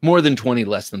 30. More than 20,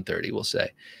 less than 30, we'll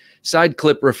say. Side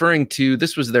clip referring to,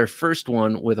 this was their first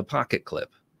one with a pocket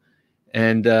clip.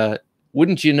 And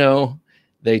wouldn't you know,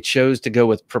 they chose to go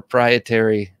with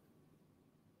proprietary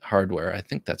hardware. I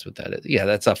think that's what that is. Yeah,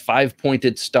 that's a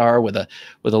 5-pointed star with a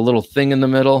little thing in the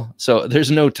middle. So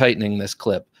there's no tightening this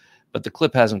clip, but the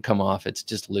clip hasn't come off. It's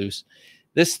just loose.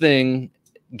 This thing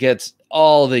gets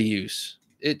all the use.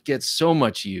 It gets so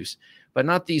much use, but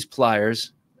not these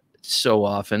pliers so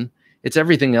often. It's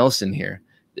everything else in here.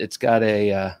 It's got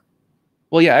a,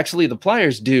 well, yeah, actually the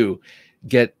pliers do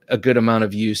get a good amount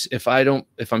of use if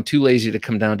I'm too lazy to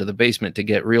come down to the basement to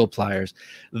get real pliers,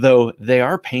 though they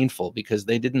are painful because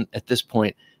they didn't at this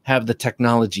point have the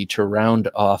technology to round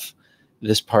off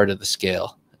this part of the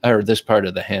scale or this part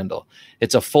of the handle.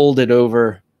 It's a folded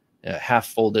over, half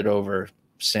folded over,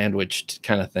 sandwiched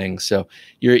kind of thing. So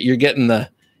you're getting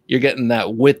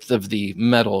that width of the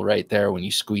metal right there when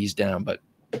you squeeze down. But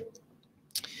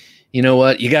you know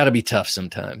what? You got to be tough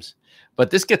sometimes. But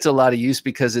this gets a lot of use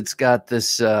because it's got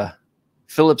this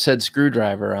Phillips head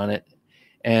screwdriver on it.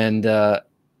 And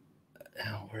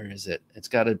where is it? It's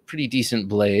got a pretty decent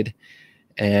blade,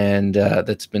 and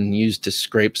that's been used to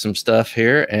scrape some stuff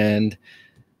here, and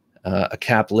a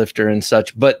cap lifter and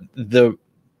such. But the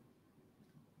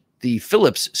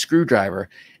Phillips screwdriver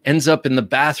ends up in the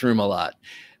bathroom a lot.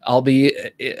 All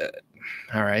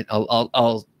right.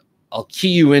 I'll key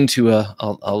you into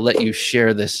I'll let you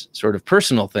share this sort of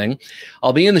personal thing.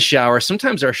 I'll be in the shower.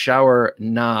 Sometimes our shower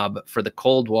knob for the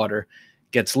cold water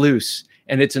gets loose,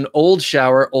 and it's an old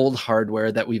shower, old hardware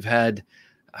that we've had.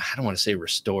 I don't want to say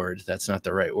restored. That's not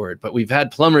the right word, but we've had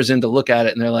plumbers in to look at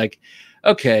it, and they're like,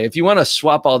 okay, if you want to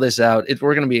swap all this out,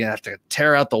 we're going to have to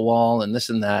tear out the wall and this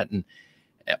and that.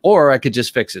 Or I could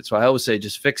just fix it. So I always say,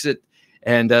 just fix it.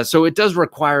 And so it does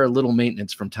require a little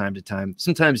maintenance from time to time.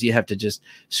 Sometimes you have to just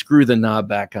screw the knob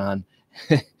back on,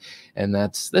 and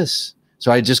that's this.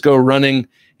 So I just go running,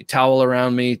 a towel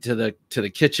around me to the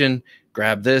kitchen,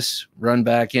 grab this, run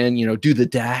back in, do the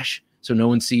dash so no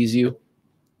one sees you,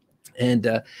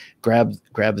 and grab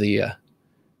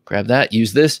that,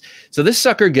 use this. So this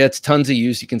sucker gets tons of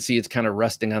use. You can see it's kind of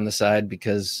rusting on the side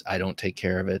because I don't take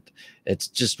care of it. It's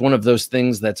just one of those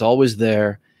things that's always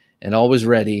there and always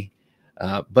ready.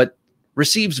 But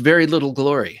receives very little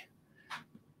glory.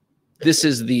 This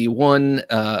is the one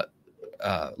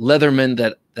Leatherman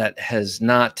that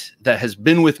has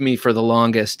been with me for the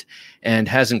longest and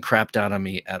hasn't crapped out on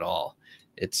me at all.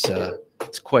 It's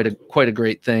quite a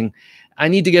great thing. I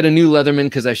need to get a new Leatherman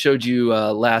because I showed you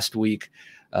last week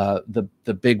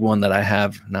the big one that I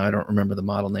have now. I don't remember the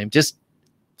model name. Just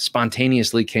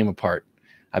spontaneously came apart.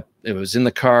 It was in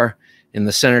the car, in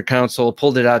the center console,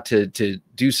 pulled it out to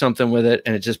do something with it,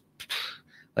 and it just,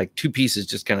 like, two pieces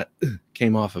just kind of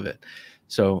came off of it.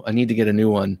 So I need to get a new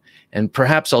one, and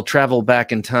perhaps I'll travel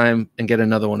back in time and get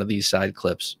another one of these side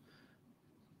clips.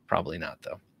 Probably not,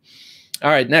 though. All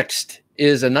right, next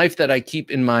is a knife that I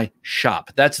keep in my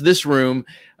shop. That's this room.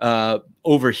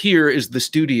 Over here is the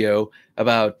studio.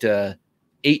 About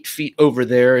 8 feet over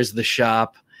there is the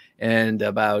shop, and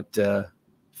about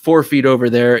 4 feet over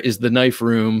there is the knife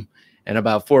room, and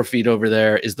about 4 feet over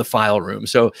there is the file room.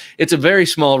 So it's a very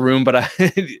small room, but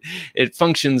it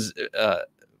functions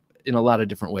in a lot of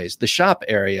different ways. The shop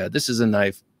area, this is a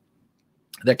knife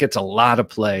that gets a lot of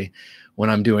play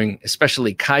when I'm doing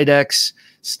especially Kydex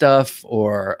stuff,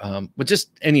 or with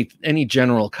just any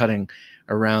general cutting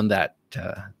around that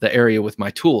the area with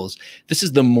my tools. This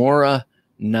is the Mora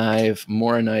Knife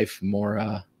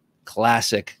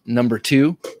Classic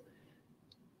 #2.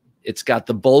 It's got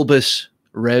the bulbous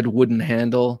red wooden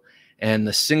handle and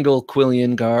the single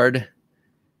Quillian guard.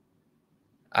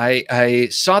 I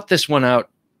sought this one out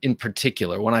in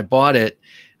particular. When I bought it,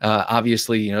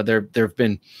 obviously, there have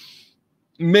been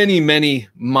many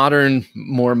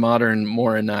more modern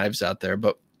Mora knives out there,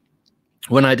 but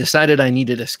when I decided I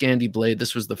needed a Scandi blade,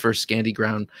 this was the first Scandi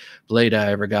ground blade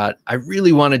I ever got. I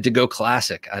really wanted to go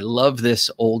classic. I love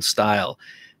this old style,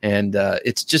 and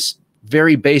it's just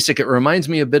very basic. It reminds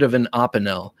me a bit of an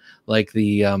Opinel, like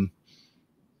the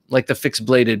fixed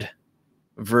bladed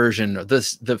version, or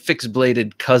the fixed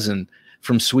bladed cousin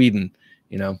from Sweden.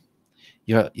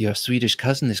 Your Swedish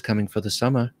cousin is coming for the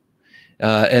summer,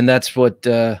 and that's what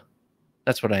I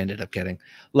ended up getting.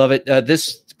 Love it.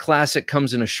 This Classic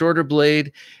comes in a shorter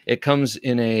blade. It comes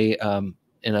in a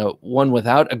one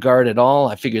without a guard at all.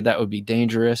 I figured that would be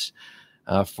dangerous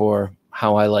for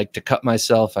how I like to cut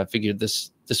myself. I figured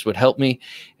this would help me.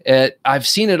 I've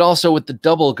seen it also with the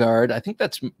double guard. I think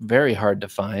that's very hard to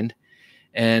find.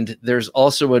 And there's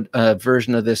also a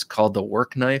version of this called the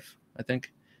work knife, I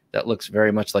think, that looks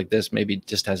very much like this, maybe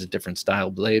just has a different style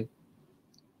blade.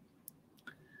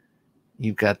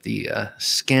 You've got the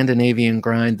Scandinavian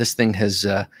grind. This thing has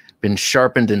been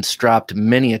sharpened and stropped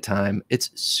many a time. It's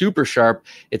super sharp.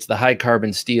 It's the high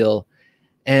carbon steel,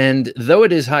 And though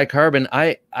it is high carbon,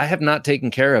 I have not taken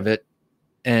care of it,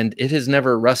 and it has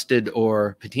never rusted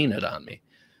or patinaed on me.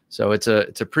 So it's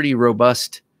a pretty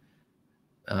robust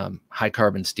high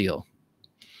carbon steel.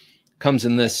 Comes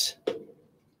in this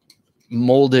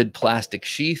molded plastic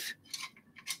sheath.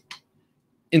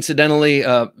 Incidentally,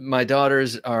 my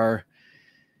daughters are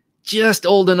just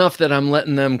old enough that I'm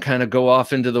letting them kind of go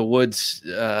off into the woods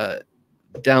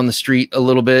down the street a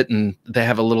little bit, and they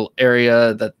have a little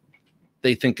area that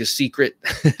they think is secret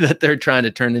that they're trying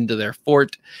to turn into their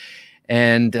fort.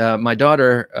 And my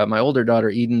daughter, my older daughter,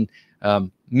 Eden,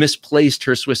 misplaced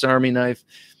her Swiss Army knife,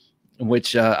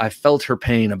 which I felt her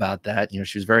pain about that. You know,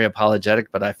 she was very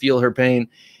apologetic, but I feel her pain.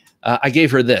 I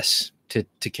gave her this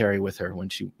to carry with her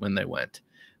when they went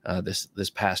this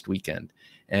past weekend,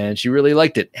 and she really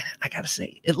liked it. And I gotta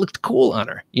say, it looked cool on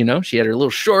her. You know, she had her little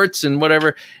shorts and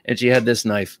whatever, and she had this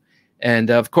knife.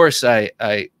 And of course, I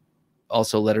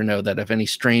also let her know that if any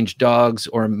strange dogs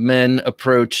or men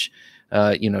approach,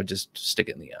 you know, just stick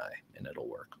it in the eye and it'll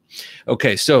work.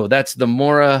 Okay, so that's the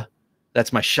Mora.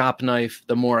 That's my shop knife,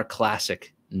 the Mora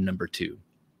Classic #2.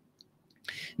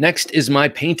 Next is my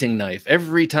painting knife.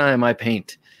 Every time I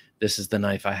paint, this is the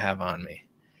knife I have on me.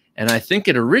 And I think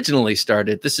it originally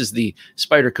started, this is the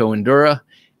Spyderco Endura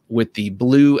with the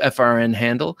blue FRN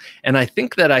handle. And I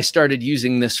think that I started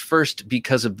using this first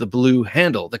because of the blue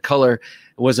handle. The color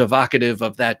was evocative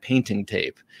of that painting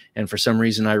tape. And for some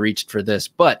reason, I reached for this.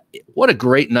 But what a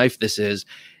great knife this is.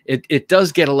 It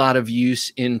does get a lot of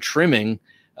use in trimming.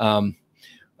 The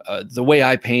way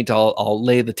I paint, I'll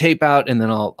lay the tape out and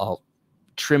then I'll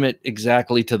trim it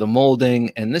exactly to the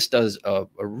molding. And this does a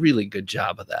really good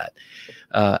job of that.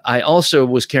 I also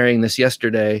was carrying this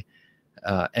yesterday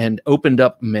and opened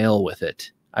up mail with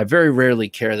it. I very rarely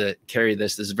carry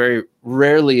this. This is very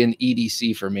rarely an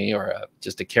EDC for me, or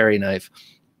just a carry knife.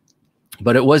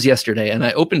 But it was yesterday, and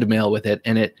I opened mail with it,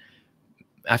 and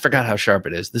I forgot how sharp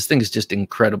it is. This thing is just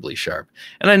incredibly sharp.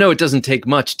 And I know it doesn't take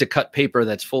much to cut paper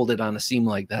that's folded on a seam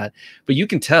like that, but you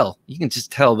can tell. You can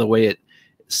just tell the way it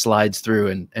slides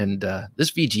through. And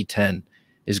this VG10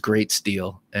 is great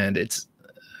steel, and it's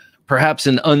perhaps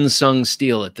an unsung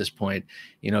steel at this point.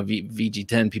 You know,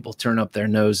 VG10, people turn up their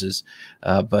noses,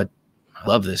 but I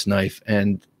love this knife.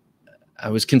 And I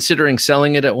was considering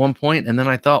selling it at one point, and then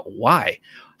I thought, why?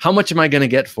 How much am I going to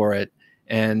get for it?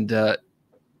 And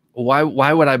why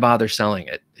would I bother selling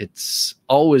it? It's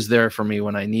always there for me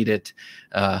when I need it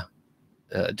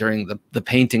during the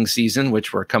painting season,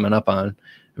 which we're coming up on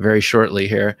very shortly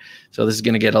here. So this is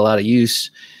going to get a lot of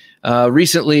use.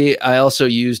 Recently, I also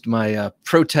used my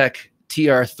ProTech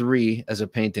TR3 as a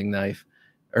painting knife.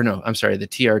 Or no, I'm sorry, the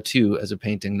TR2 as a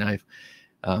painting knife.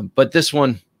 But this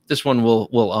one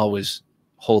will always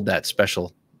hold that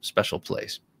special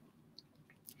place.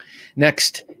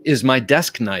 Next is my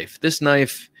desk knife. This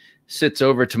knife sits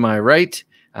over to my right.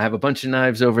 I have a bunch of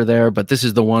knives over there, but this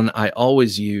is the one I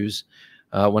always use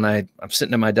when I'm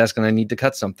sitting at my desk and I need to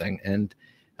cut something. And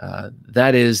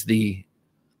that is the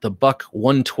Buck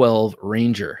 112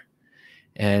 Ranger.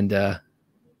 And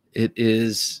it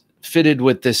is fitted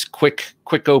with this quick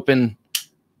open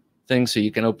thing, so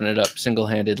you can open it up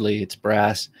single-handedly. It's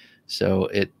brass, so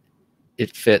it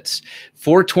fits.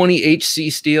 420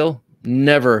 HC steel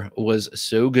never was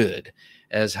so good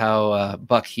as how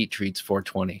Buck heat treats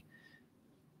 420.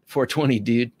 420,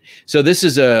 dude. So this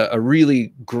is a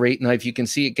really great knife. You can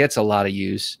see it gets a lot of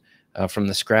use from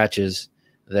the scratches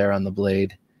there on the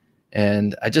blade.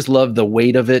 And I just love the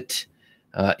weight of it.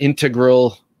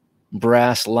 Integral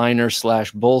brass liner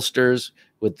 / bolsters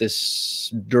with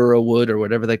this Dura wood or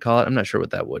whatever they call it. I'm not sure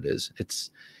what that wood is.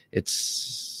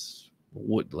 It's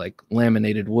wood, like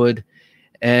laminated wood.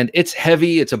 And it's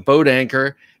heavy. It's a boat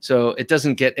anchor, so it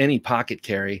doesn't get any pocket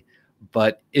carry,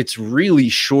 but it's really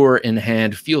sure in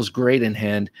hand, feels great in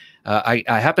hand. I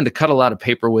happen to cut a lot of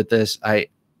paper with this. I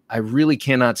really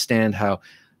cannot stand how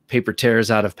paper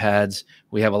tears out of pads.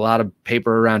 We have a lot of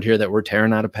paper around here that we're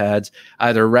tearing out of pads,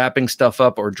 either wrapping stuff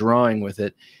up or drawing with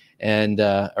it, and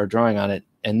or drawing on it.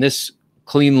 And this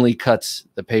cleanly cuts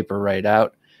the paper right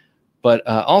out. But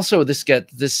also this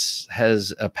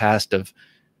has a past of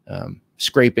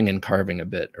scraping and carving a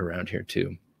bit around here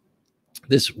too.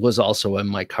 This was also a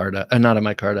micarta, not a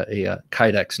micarta, a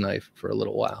Kydex knife for a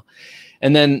little while.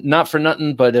 And then, not for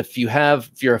nothing, but if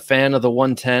you're a fan of the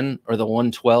 110 or the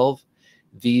 112,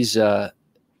 these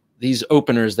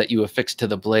openers that you affix to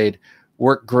the blade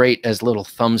work great as little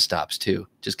thumb stops too.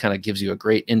 Just kind of gives you a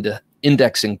great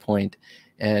indexing point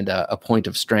and a point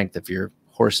of strength if you're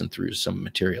horsing through some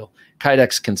material.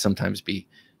 Kydex can sometimes be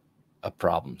a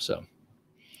problem. So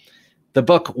the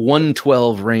Buck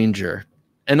 112 Ranger,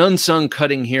 an unsung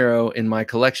cutting hero in my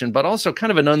collection, but also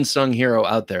kind of an unsung hero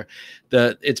out there.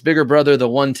 Its bigger brother, the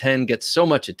 110, gets so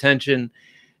much attention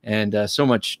and so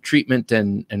much treatment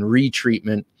and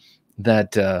retreatment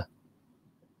that the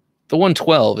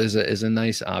 112 is a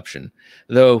nice option.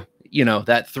 Though, you know,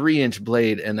 that 3-inch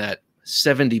blade and that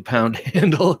 70-pound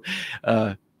handle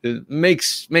it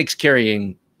makes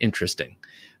carrying interesting.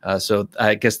 So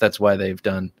I guess that's why they've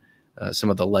done some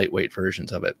of the lightweight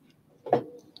versions of it.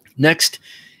 Next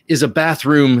is a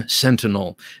bathroom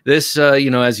sentinel. This,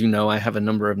 you know, as you know, I have a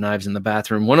number of knives in the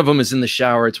bathroom. One of them is in the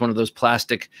shower. It's one of those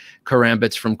plastic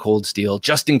karambits from Cold Steel,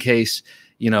 just in case,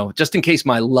 you know, just in case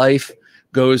my life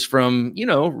goes from, you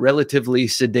know, relatively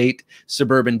sedate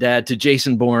suburban dad to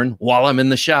Jason Bourne while I'm in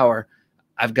the shower.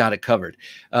 I've got it covered.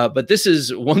 But this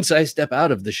is, once I step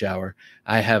out of the shower,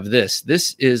 I have this.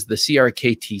 This is the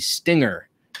CRKT Stinger.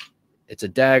 It's a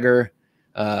dagger.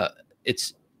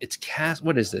 It's cast.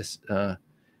 What is this?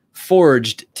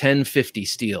 Forged 1050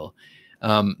 steel.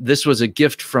 This was a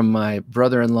gift from my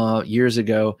brother-in-law years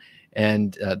ago.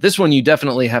 And this one you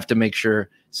definitely have to make sure,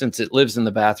 since it lives in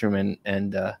the bathroom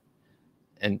and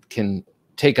can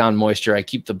take on moisture, I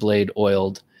keep the blade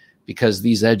oiled because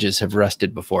these edges have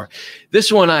rusted before.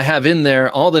 This one I have in there.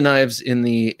 All the knives in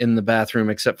the bathroom,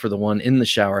 except for the one in the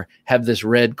shower, have this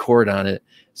red cord on it,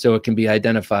 so it can be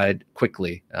identified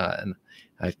quickly. And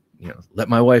I, you know, let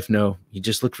my wife know, you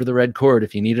just look for the red cord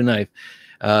if you need a knife.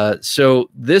 So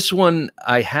this one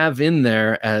I have in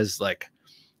there as like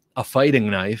a fighting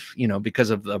knife, you know,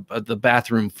 because of the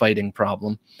bathroom fighting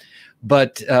problem.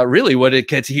 But really what it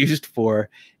gets used for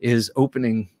is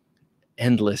opening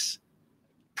endless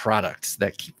products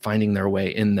that keep finding their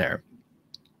way in there.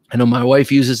 I know my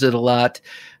wife uses it a lot.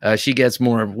 She gets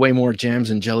way more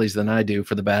jams and jellies than I do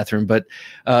for the bathroom. But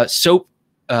soap,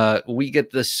 we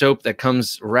get the soap that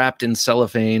comes wrapped in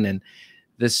cellophane, and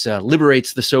this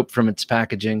liberates the soap from its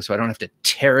packaging, so I don't have to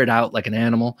tear it out like an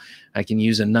animal. I can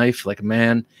use a knife like a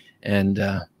man, and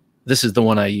this is the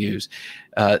one I use.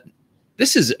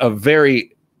 This is a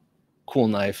very cool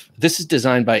knife. This is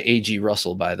designed by A.G.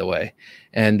 Russell, by the way,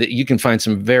 and you can find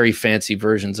some very fancy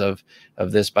versions of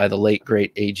this by the late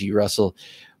great A.G. Russell.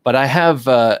 But I have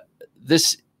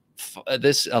this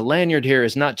lanyard here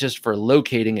is not just for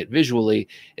locating it visually,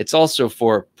 it's also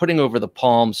for putting over the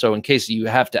palm, so in case you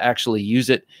have to actually use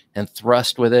it and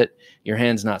thrust with it, your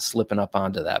hand's not slipping up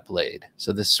onto that blade.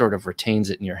 So this sort of retains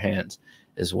it in your hands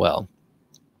as well.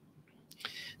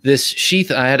 This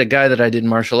sheath, I had a guy that I did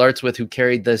martial arts with who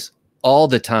carried this all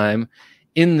the time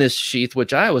in this sheath,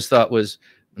 which I always thought was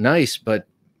nice, but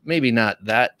maybe not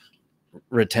that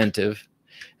retentive.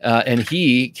 And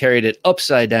he carried it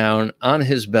upside down on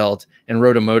his belt and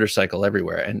rode a motorcycle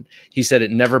everywhere. And he said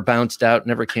it never bounced out,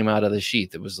 never came out of the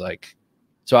sheath. It was like,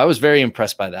 so I was very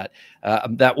impressed by that.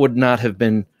 That would not have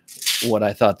been what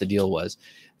I thought the deal was.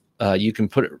 You can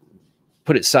put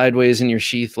it sideways in your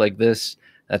sheath like this.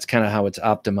 That's kind of how it's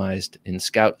optimized in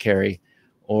scout carry.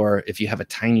 Or if you have a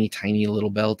tiny, tiny little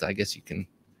belt, I guess you can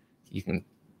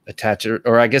attach it,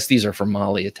 or I guess these are for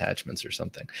Molly attachments or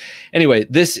something. Anyway,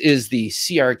 this is the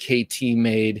CRKT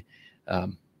made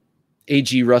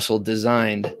A.G. Russell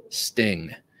designed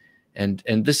Sting. And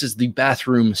this is the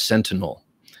bathroom sentinel,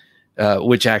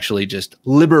 which actually just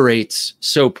liberates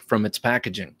soap from its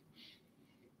packaging.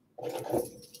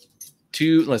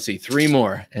 Let's see, 3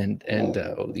 more. And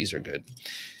oh, these are good.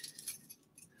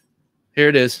 Here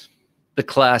it is. The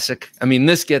classic. I mean,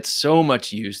 this gets so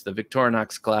much use. The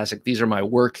Victorinox Classic. These are my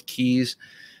work keys.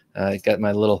 I got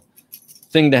my little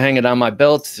thing to hang it on my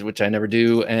belt, which I never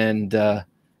do, and a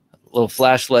little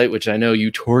flashlight, which I know you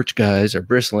torch guys are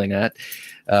bristling at,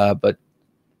 but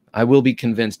I will be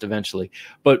convinced eventually.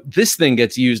 But this thing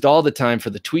gets used all the time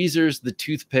for the tweezers, the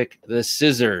toothpick, the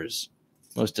scissors,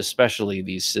 most especially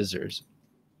these scissors.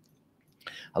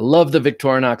 I love the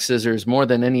Victorinox scissors more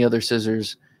than any other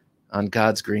scissors on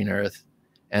God's green earth.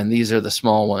 And these are the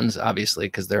small ones, obviously,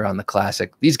 because they're on the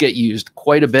Classic. These get used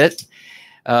quite a bit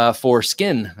for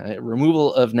skin,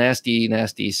 removal of nasty,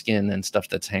 nasty skin and stuff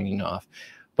that's hanging off.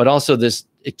 But also this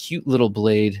cute little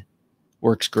blade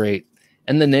works great.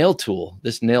 And the nail tool,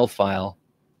 this nail file,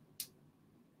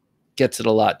 gets it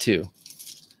a lot too.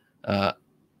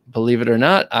 Believe it or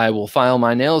not, I will file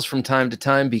my nails from time to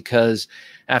time because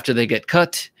after they get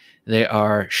cut, they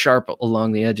are sharp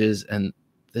along the edges, and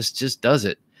this just does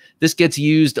it. This gets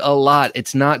used a lot.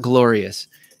 It's not glorious.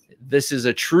 This is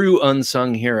a true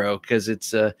unsung hero because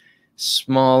it's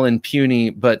small and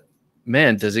puny, but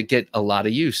man, does it get a lot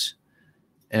of use.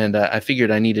 And I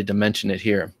figured I needed to mention it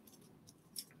here.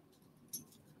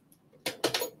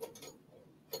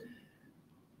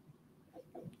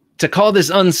 To call this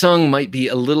unsung might be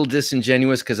a little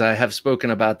disingenuous because I have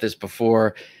spoken about this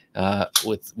before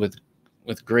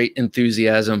with great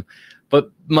enthusiasm. But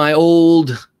my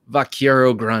old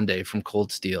Vaquero Grande from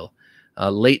Cold Steel,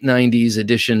 late 90s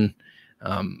edition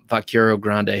Vaquero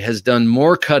Grande, has done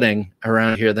more cutting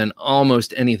around here than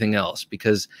almost anything else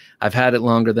because I've had it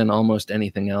longer than almost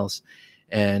anything else.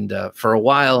 And for a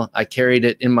while, I carried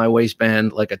it in my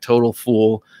waistband like a total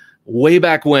fool way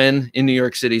back when in New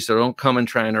York City. So don't come and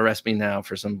try and arrest me now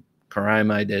for some crime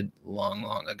I did long,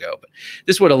 long ago. But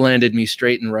this would have landed me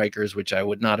straight in Rikers, which I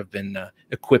would not have been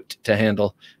equipped to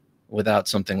handle without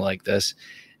something like this.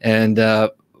 And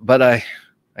but I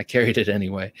carried it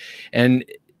anyway. And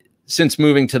since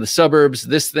moving to the suburbs,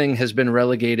 this thing has been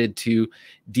relegated to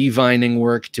devining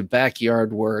work, to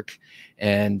backyard work.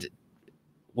 And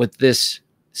with this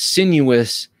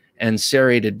sinuous and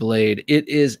serrated blade, it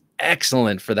is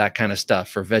excellent for that kind of stuff,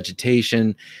 for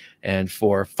vegetation and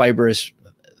for fibrous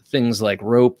things like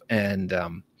rope and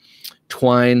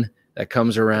twine that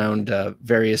comes around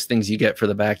various things you get for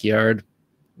the backyard,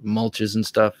 mulches and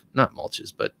stuff. Not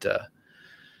mulches, but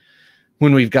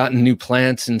when we've gotten new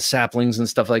plants and saplings and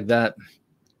stuff like that.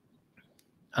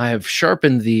 I have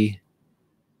resharpened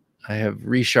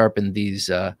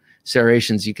these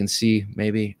serrations. You can see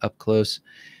maybe up close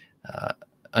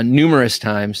numerous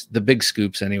times, the big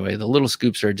scoops anyway. The little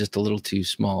scoops are just a little too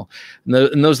small.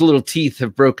 And those little teeth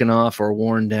have broken off or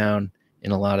worn down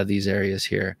in a lot of these areas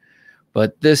here.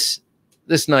 But this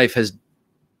knife has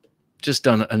just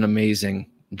done an amazing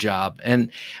job.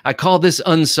 And I call this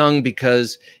unsung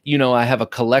because, you know, I have a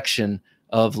collection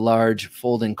of large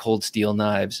folding cold steel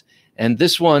knives. And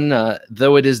this one,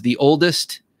 though it is the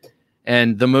oldest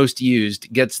and the most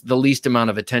used, gets the least amount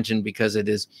of attention because it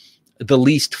is the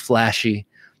least flashy.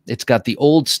 It's got the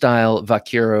old style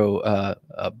Vaquero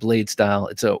blade style.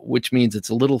 Which means it's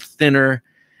a little thinner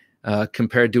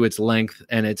compared to its length,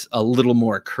 and it's a little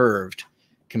more curved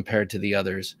compared to the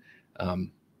others.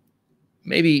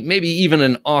 Maybe even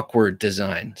an awkward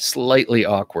design, slightly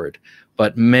awkward,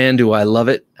 but man, do I love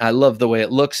it. I love the way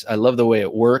it looks. I love the way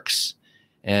it works.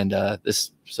 And this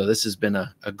has been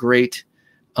a great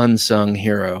unsung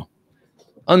hero.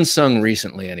 Unsung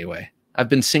recently anyway. I've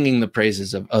been singing the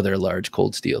praises of other large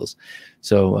cold steels.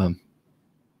 So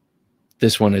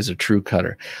this one is a true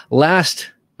cutter.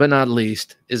 Last but not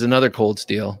least is another cold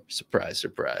steel. Surprise,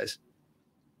 surprise.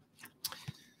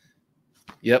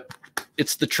 Yep,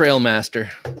 it's the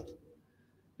Trailmaster.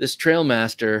 This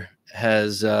Trailmaster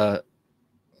has, let's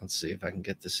see if I can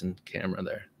get this in camera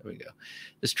there. There we go.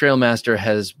 This Trailmaster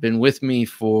has been with me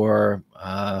for,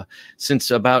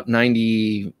 since about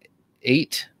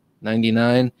 98,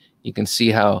 99. You can see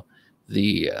how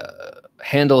the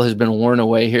handle has been worn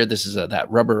away here. This is that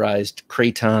rubberized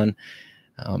craton.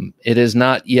 It is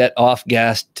not yet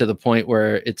off-gassed to the point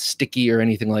where it's sticky or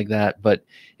anything like that, but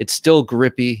it's still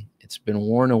grippy. It's been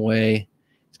worn away.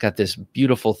 It's got this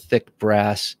beautiful thick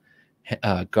brass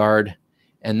guard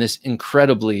and this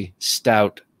incredibly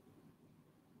stout,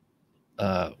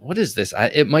 what is this?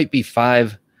 It might be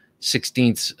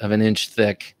 5/16 of an inch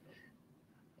thick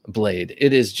blade.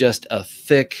 It is just a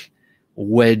thick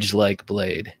wedge-like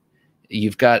blade.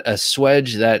 You've got a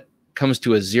swedge that comes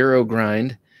to a 0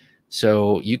 grind,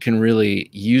 so you can really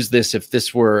use this. If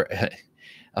this were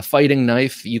a fighting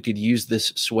knife, you could use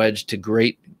this swedge to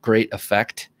great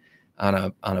effect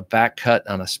on a back cut,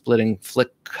 on a splitting flick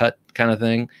cut kind of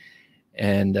thing,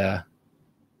 and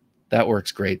that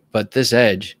works great. But this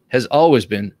edge has always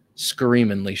been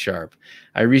screamingly sharp.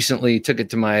 I recently took it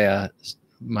to my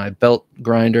my belt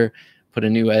grinder, put a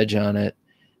new edge on it,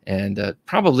 and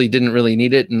probably didn't really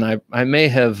need it. And I may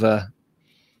have,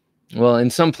 well,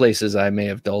 in some places I may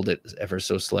have dulled it ever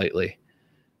so slightly.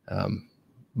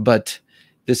 But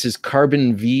this is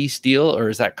carbon V steel, or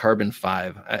is that carbon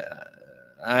 5?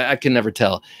 I can never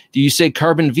tell. Do you say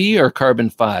carbon V or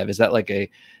carbon 5? Is that like a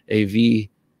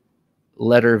V,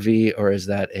 letter V, or is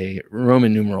that a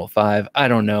Roman numeral 5? I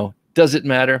don't know. Does it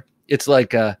matter? It's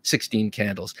like 16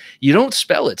 candles. You don't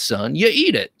spell it, son. You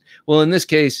eat it. Well, in this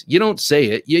case, you don't say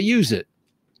it. You use it.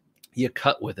 You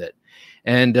cut with it.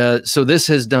 And so this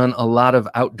has done a lot of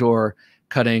outdoor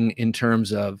cutting in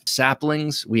terms of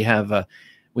saplings. We have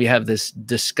this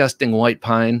disgusting white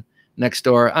pine next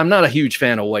door. I'm not a huge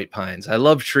fan of white pines. I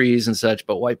love trees and such,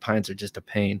 but white pines are just a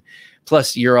pain.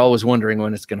 Plus, you're always wondering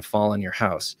when it's going to fall on your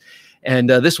house. And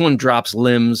this one drops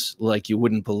limbs like you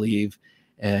wouldn't believe.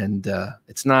 And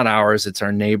it's not ours, it's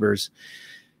our neighbors.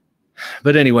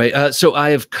 But anyway, so I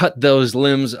have cut those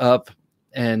limbs up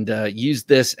and used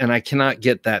this, and I cannot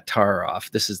get that tar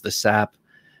off. This is the sap.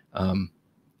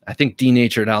 I think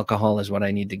denatured alcohol is what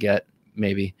I need to get,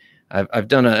 maybe.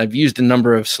 I've used a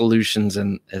number of solutions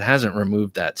and it hasn't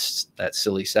removed that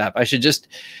silly sap. I should just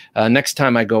next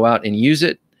time I go out and use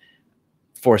it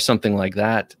for something like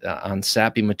that on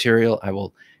sappy material, I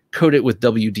will coat it with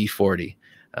WD-40.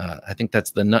 I think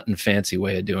that's the nut and fancy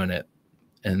way of doing it.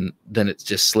 And then it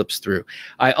just slips through.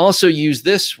 I also use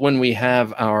this when we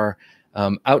have our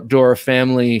outdoor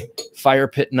family fire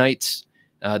pit nights.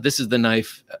 This is the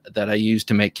knife that I use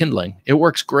to make kindling. It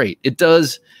works great. It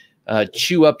does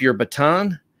chew up your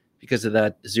baton because of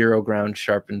that 0 ground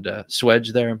sharpened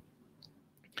swedge there.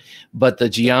 But the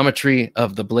geometry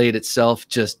of the blade itself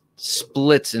just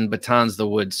splits and batons the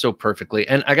wood so perfectly.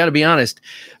 And I got to be honest,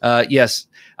 yes,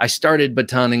 I started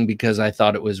batoning because I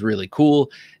thought it was really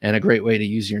cool and a great way to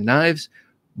use your knives.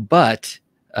 But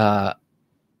I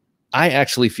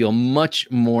actually feel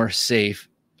much more safe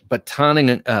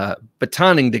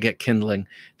batoning to get kindling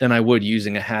than I would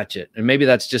using a hatchet. And maybe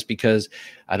that's just because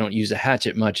I don't use a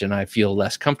hatchet much and I feel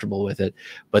less comfortable with it.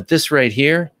 But this right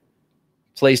here,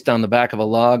 placed on the back of a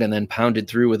log and then pounded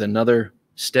through with another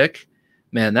stick,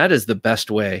 man, that is the best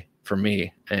way for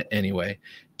me anyway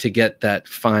to get that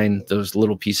those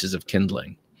little pieces of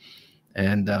kindling.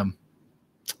 And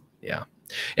yeah.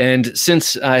 And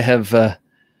since I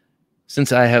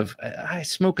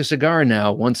smoke a cigar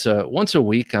now once a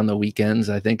week on the weekends,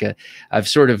 I think I've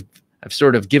sort of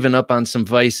given up on some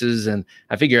vices, and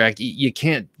I figure you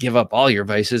can't give up all your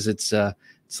vices. It's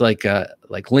like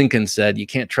Lincoln said, you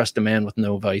can't trust a man with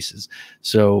no vices.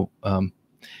 So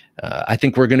I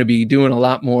think we're going to be doing a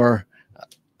lot more,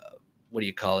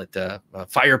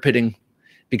 fire pitting,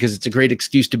 because it's a great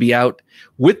excuse to be out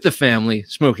with the family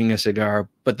smoking a cigar,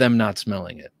 but them not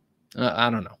smelling it. I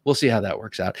don't know. We'll see how that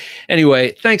works out.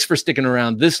 Anyway, thanks for sticking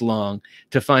around this long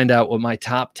to find out what my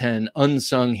top 10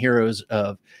 unsung heroes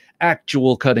of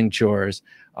actual cutting chores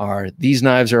are. These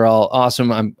knives are all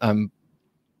awesome.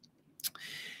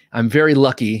 I'm very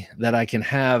lucky that I can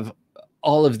have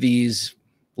all of these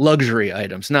luxury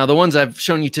items. Now, the ones I've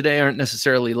shown you today aren't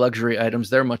necessarily luxury items.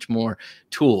 They're much more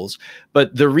tools.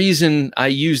 But the reason I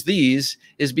use these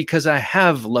is because I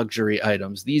have luxury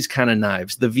items, these kind of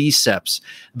knives, the VECPs,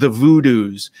 the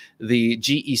Voodoos, the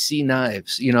GEC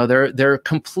knives. You know, they're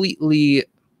completely,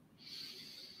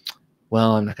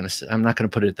 well, I'm not going to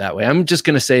put it that way. I'm just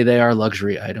going to say they are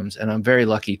luxury items, and I'm very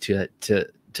lucky to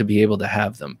be able to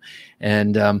have them.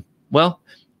 And well,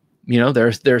 you know,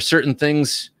 there are certain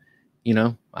things, you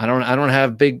know, I don't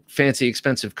have big, fancy,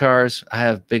 expensive cars. I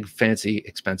have big, fancy,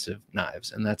 expensive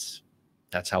knives, and that's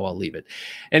how I'll leave it.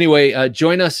 Anyway,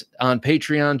 join us on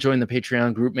Patreon. Join the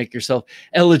Patreon group. Make yourself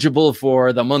eligible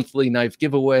for the monthly knife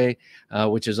giveaway,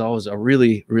 which is always a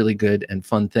really, really good and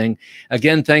fun thing.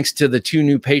 Again, thanks to the 2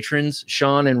 new patrons,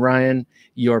 Sean and Ryan.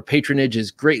 Your patronage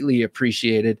is greatly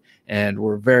appreciated, and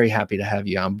we're very happy to have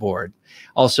you on board.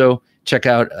 Also, check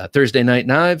out Thursday Night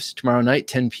Knives tomorrow night,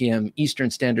 10 p.m. Eastern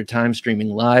Standard Time, streaming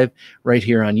live right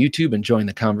here on YouTube, and join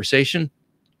the conversation.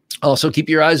 Also, keep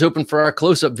your eyes open for our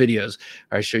close-up videos.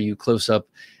 I show you close-up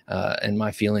and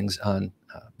my feelings on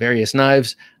various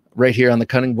knives right here on the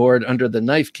cutting board under the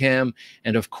knife cam,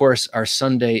 and of course our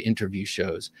Sunday interview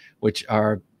shows, which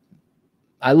are,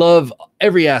 I love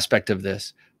every aspect of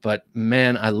this, but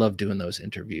man, I love doing those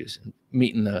interviews and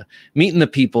meeting the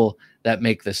people that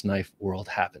make this knife world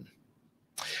happen.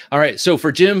 All right, so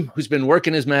for Jim, who's been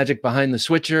working his magic behind the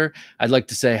switcher, I'd like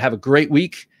to say have a great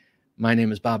week. My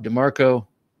name is Bob DeMarco,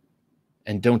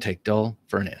 and don't take dull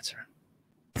for an answer.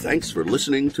 Thanks for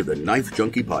listening to the Knife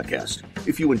Junkie podcast.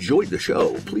 If you enjoyed the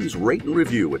show, please rate and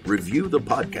review at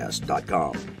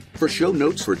reviewthepodcast.com. For show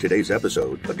notes for today's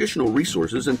episode, additional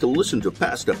resources, and to listen to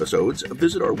past episodes,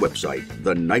 visit our website,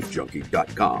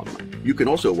 TheKnifeJunkie.com. You can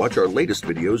also watch our latest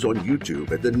videos on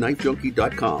YouTube at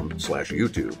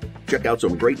TheKnifeJunkie.com/YouTube. Check out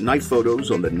some great knife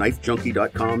photos on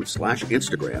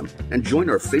TheKnifeJunkie.com/Instagram, and join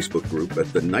our Facebook group at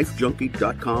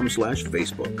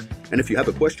TheKnifeJunkie.com/Facebook. And if you have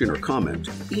a question or comment,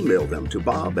 email them to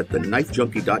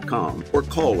bob@TheKnifeJunkie.com or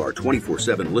call our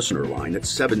 24/7 listener line at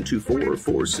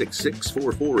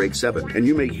 724-466-4487, and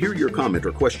you may hear your comment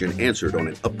or question answered on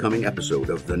an upcoming episode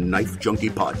of the Knife Junkie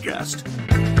podcast.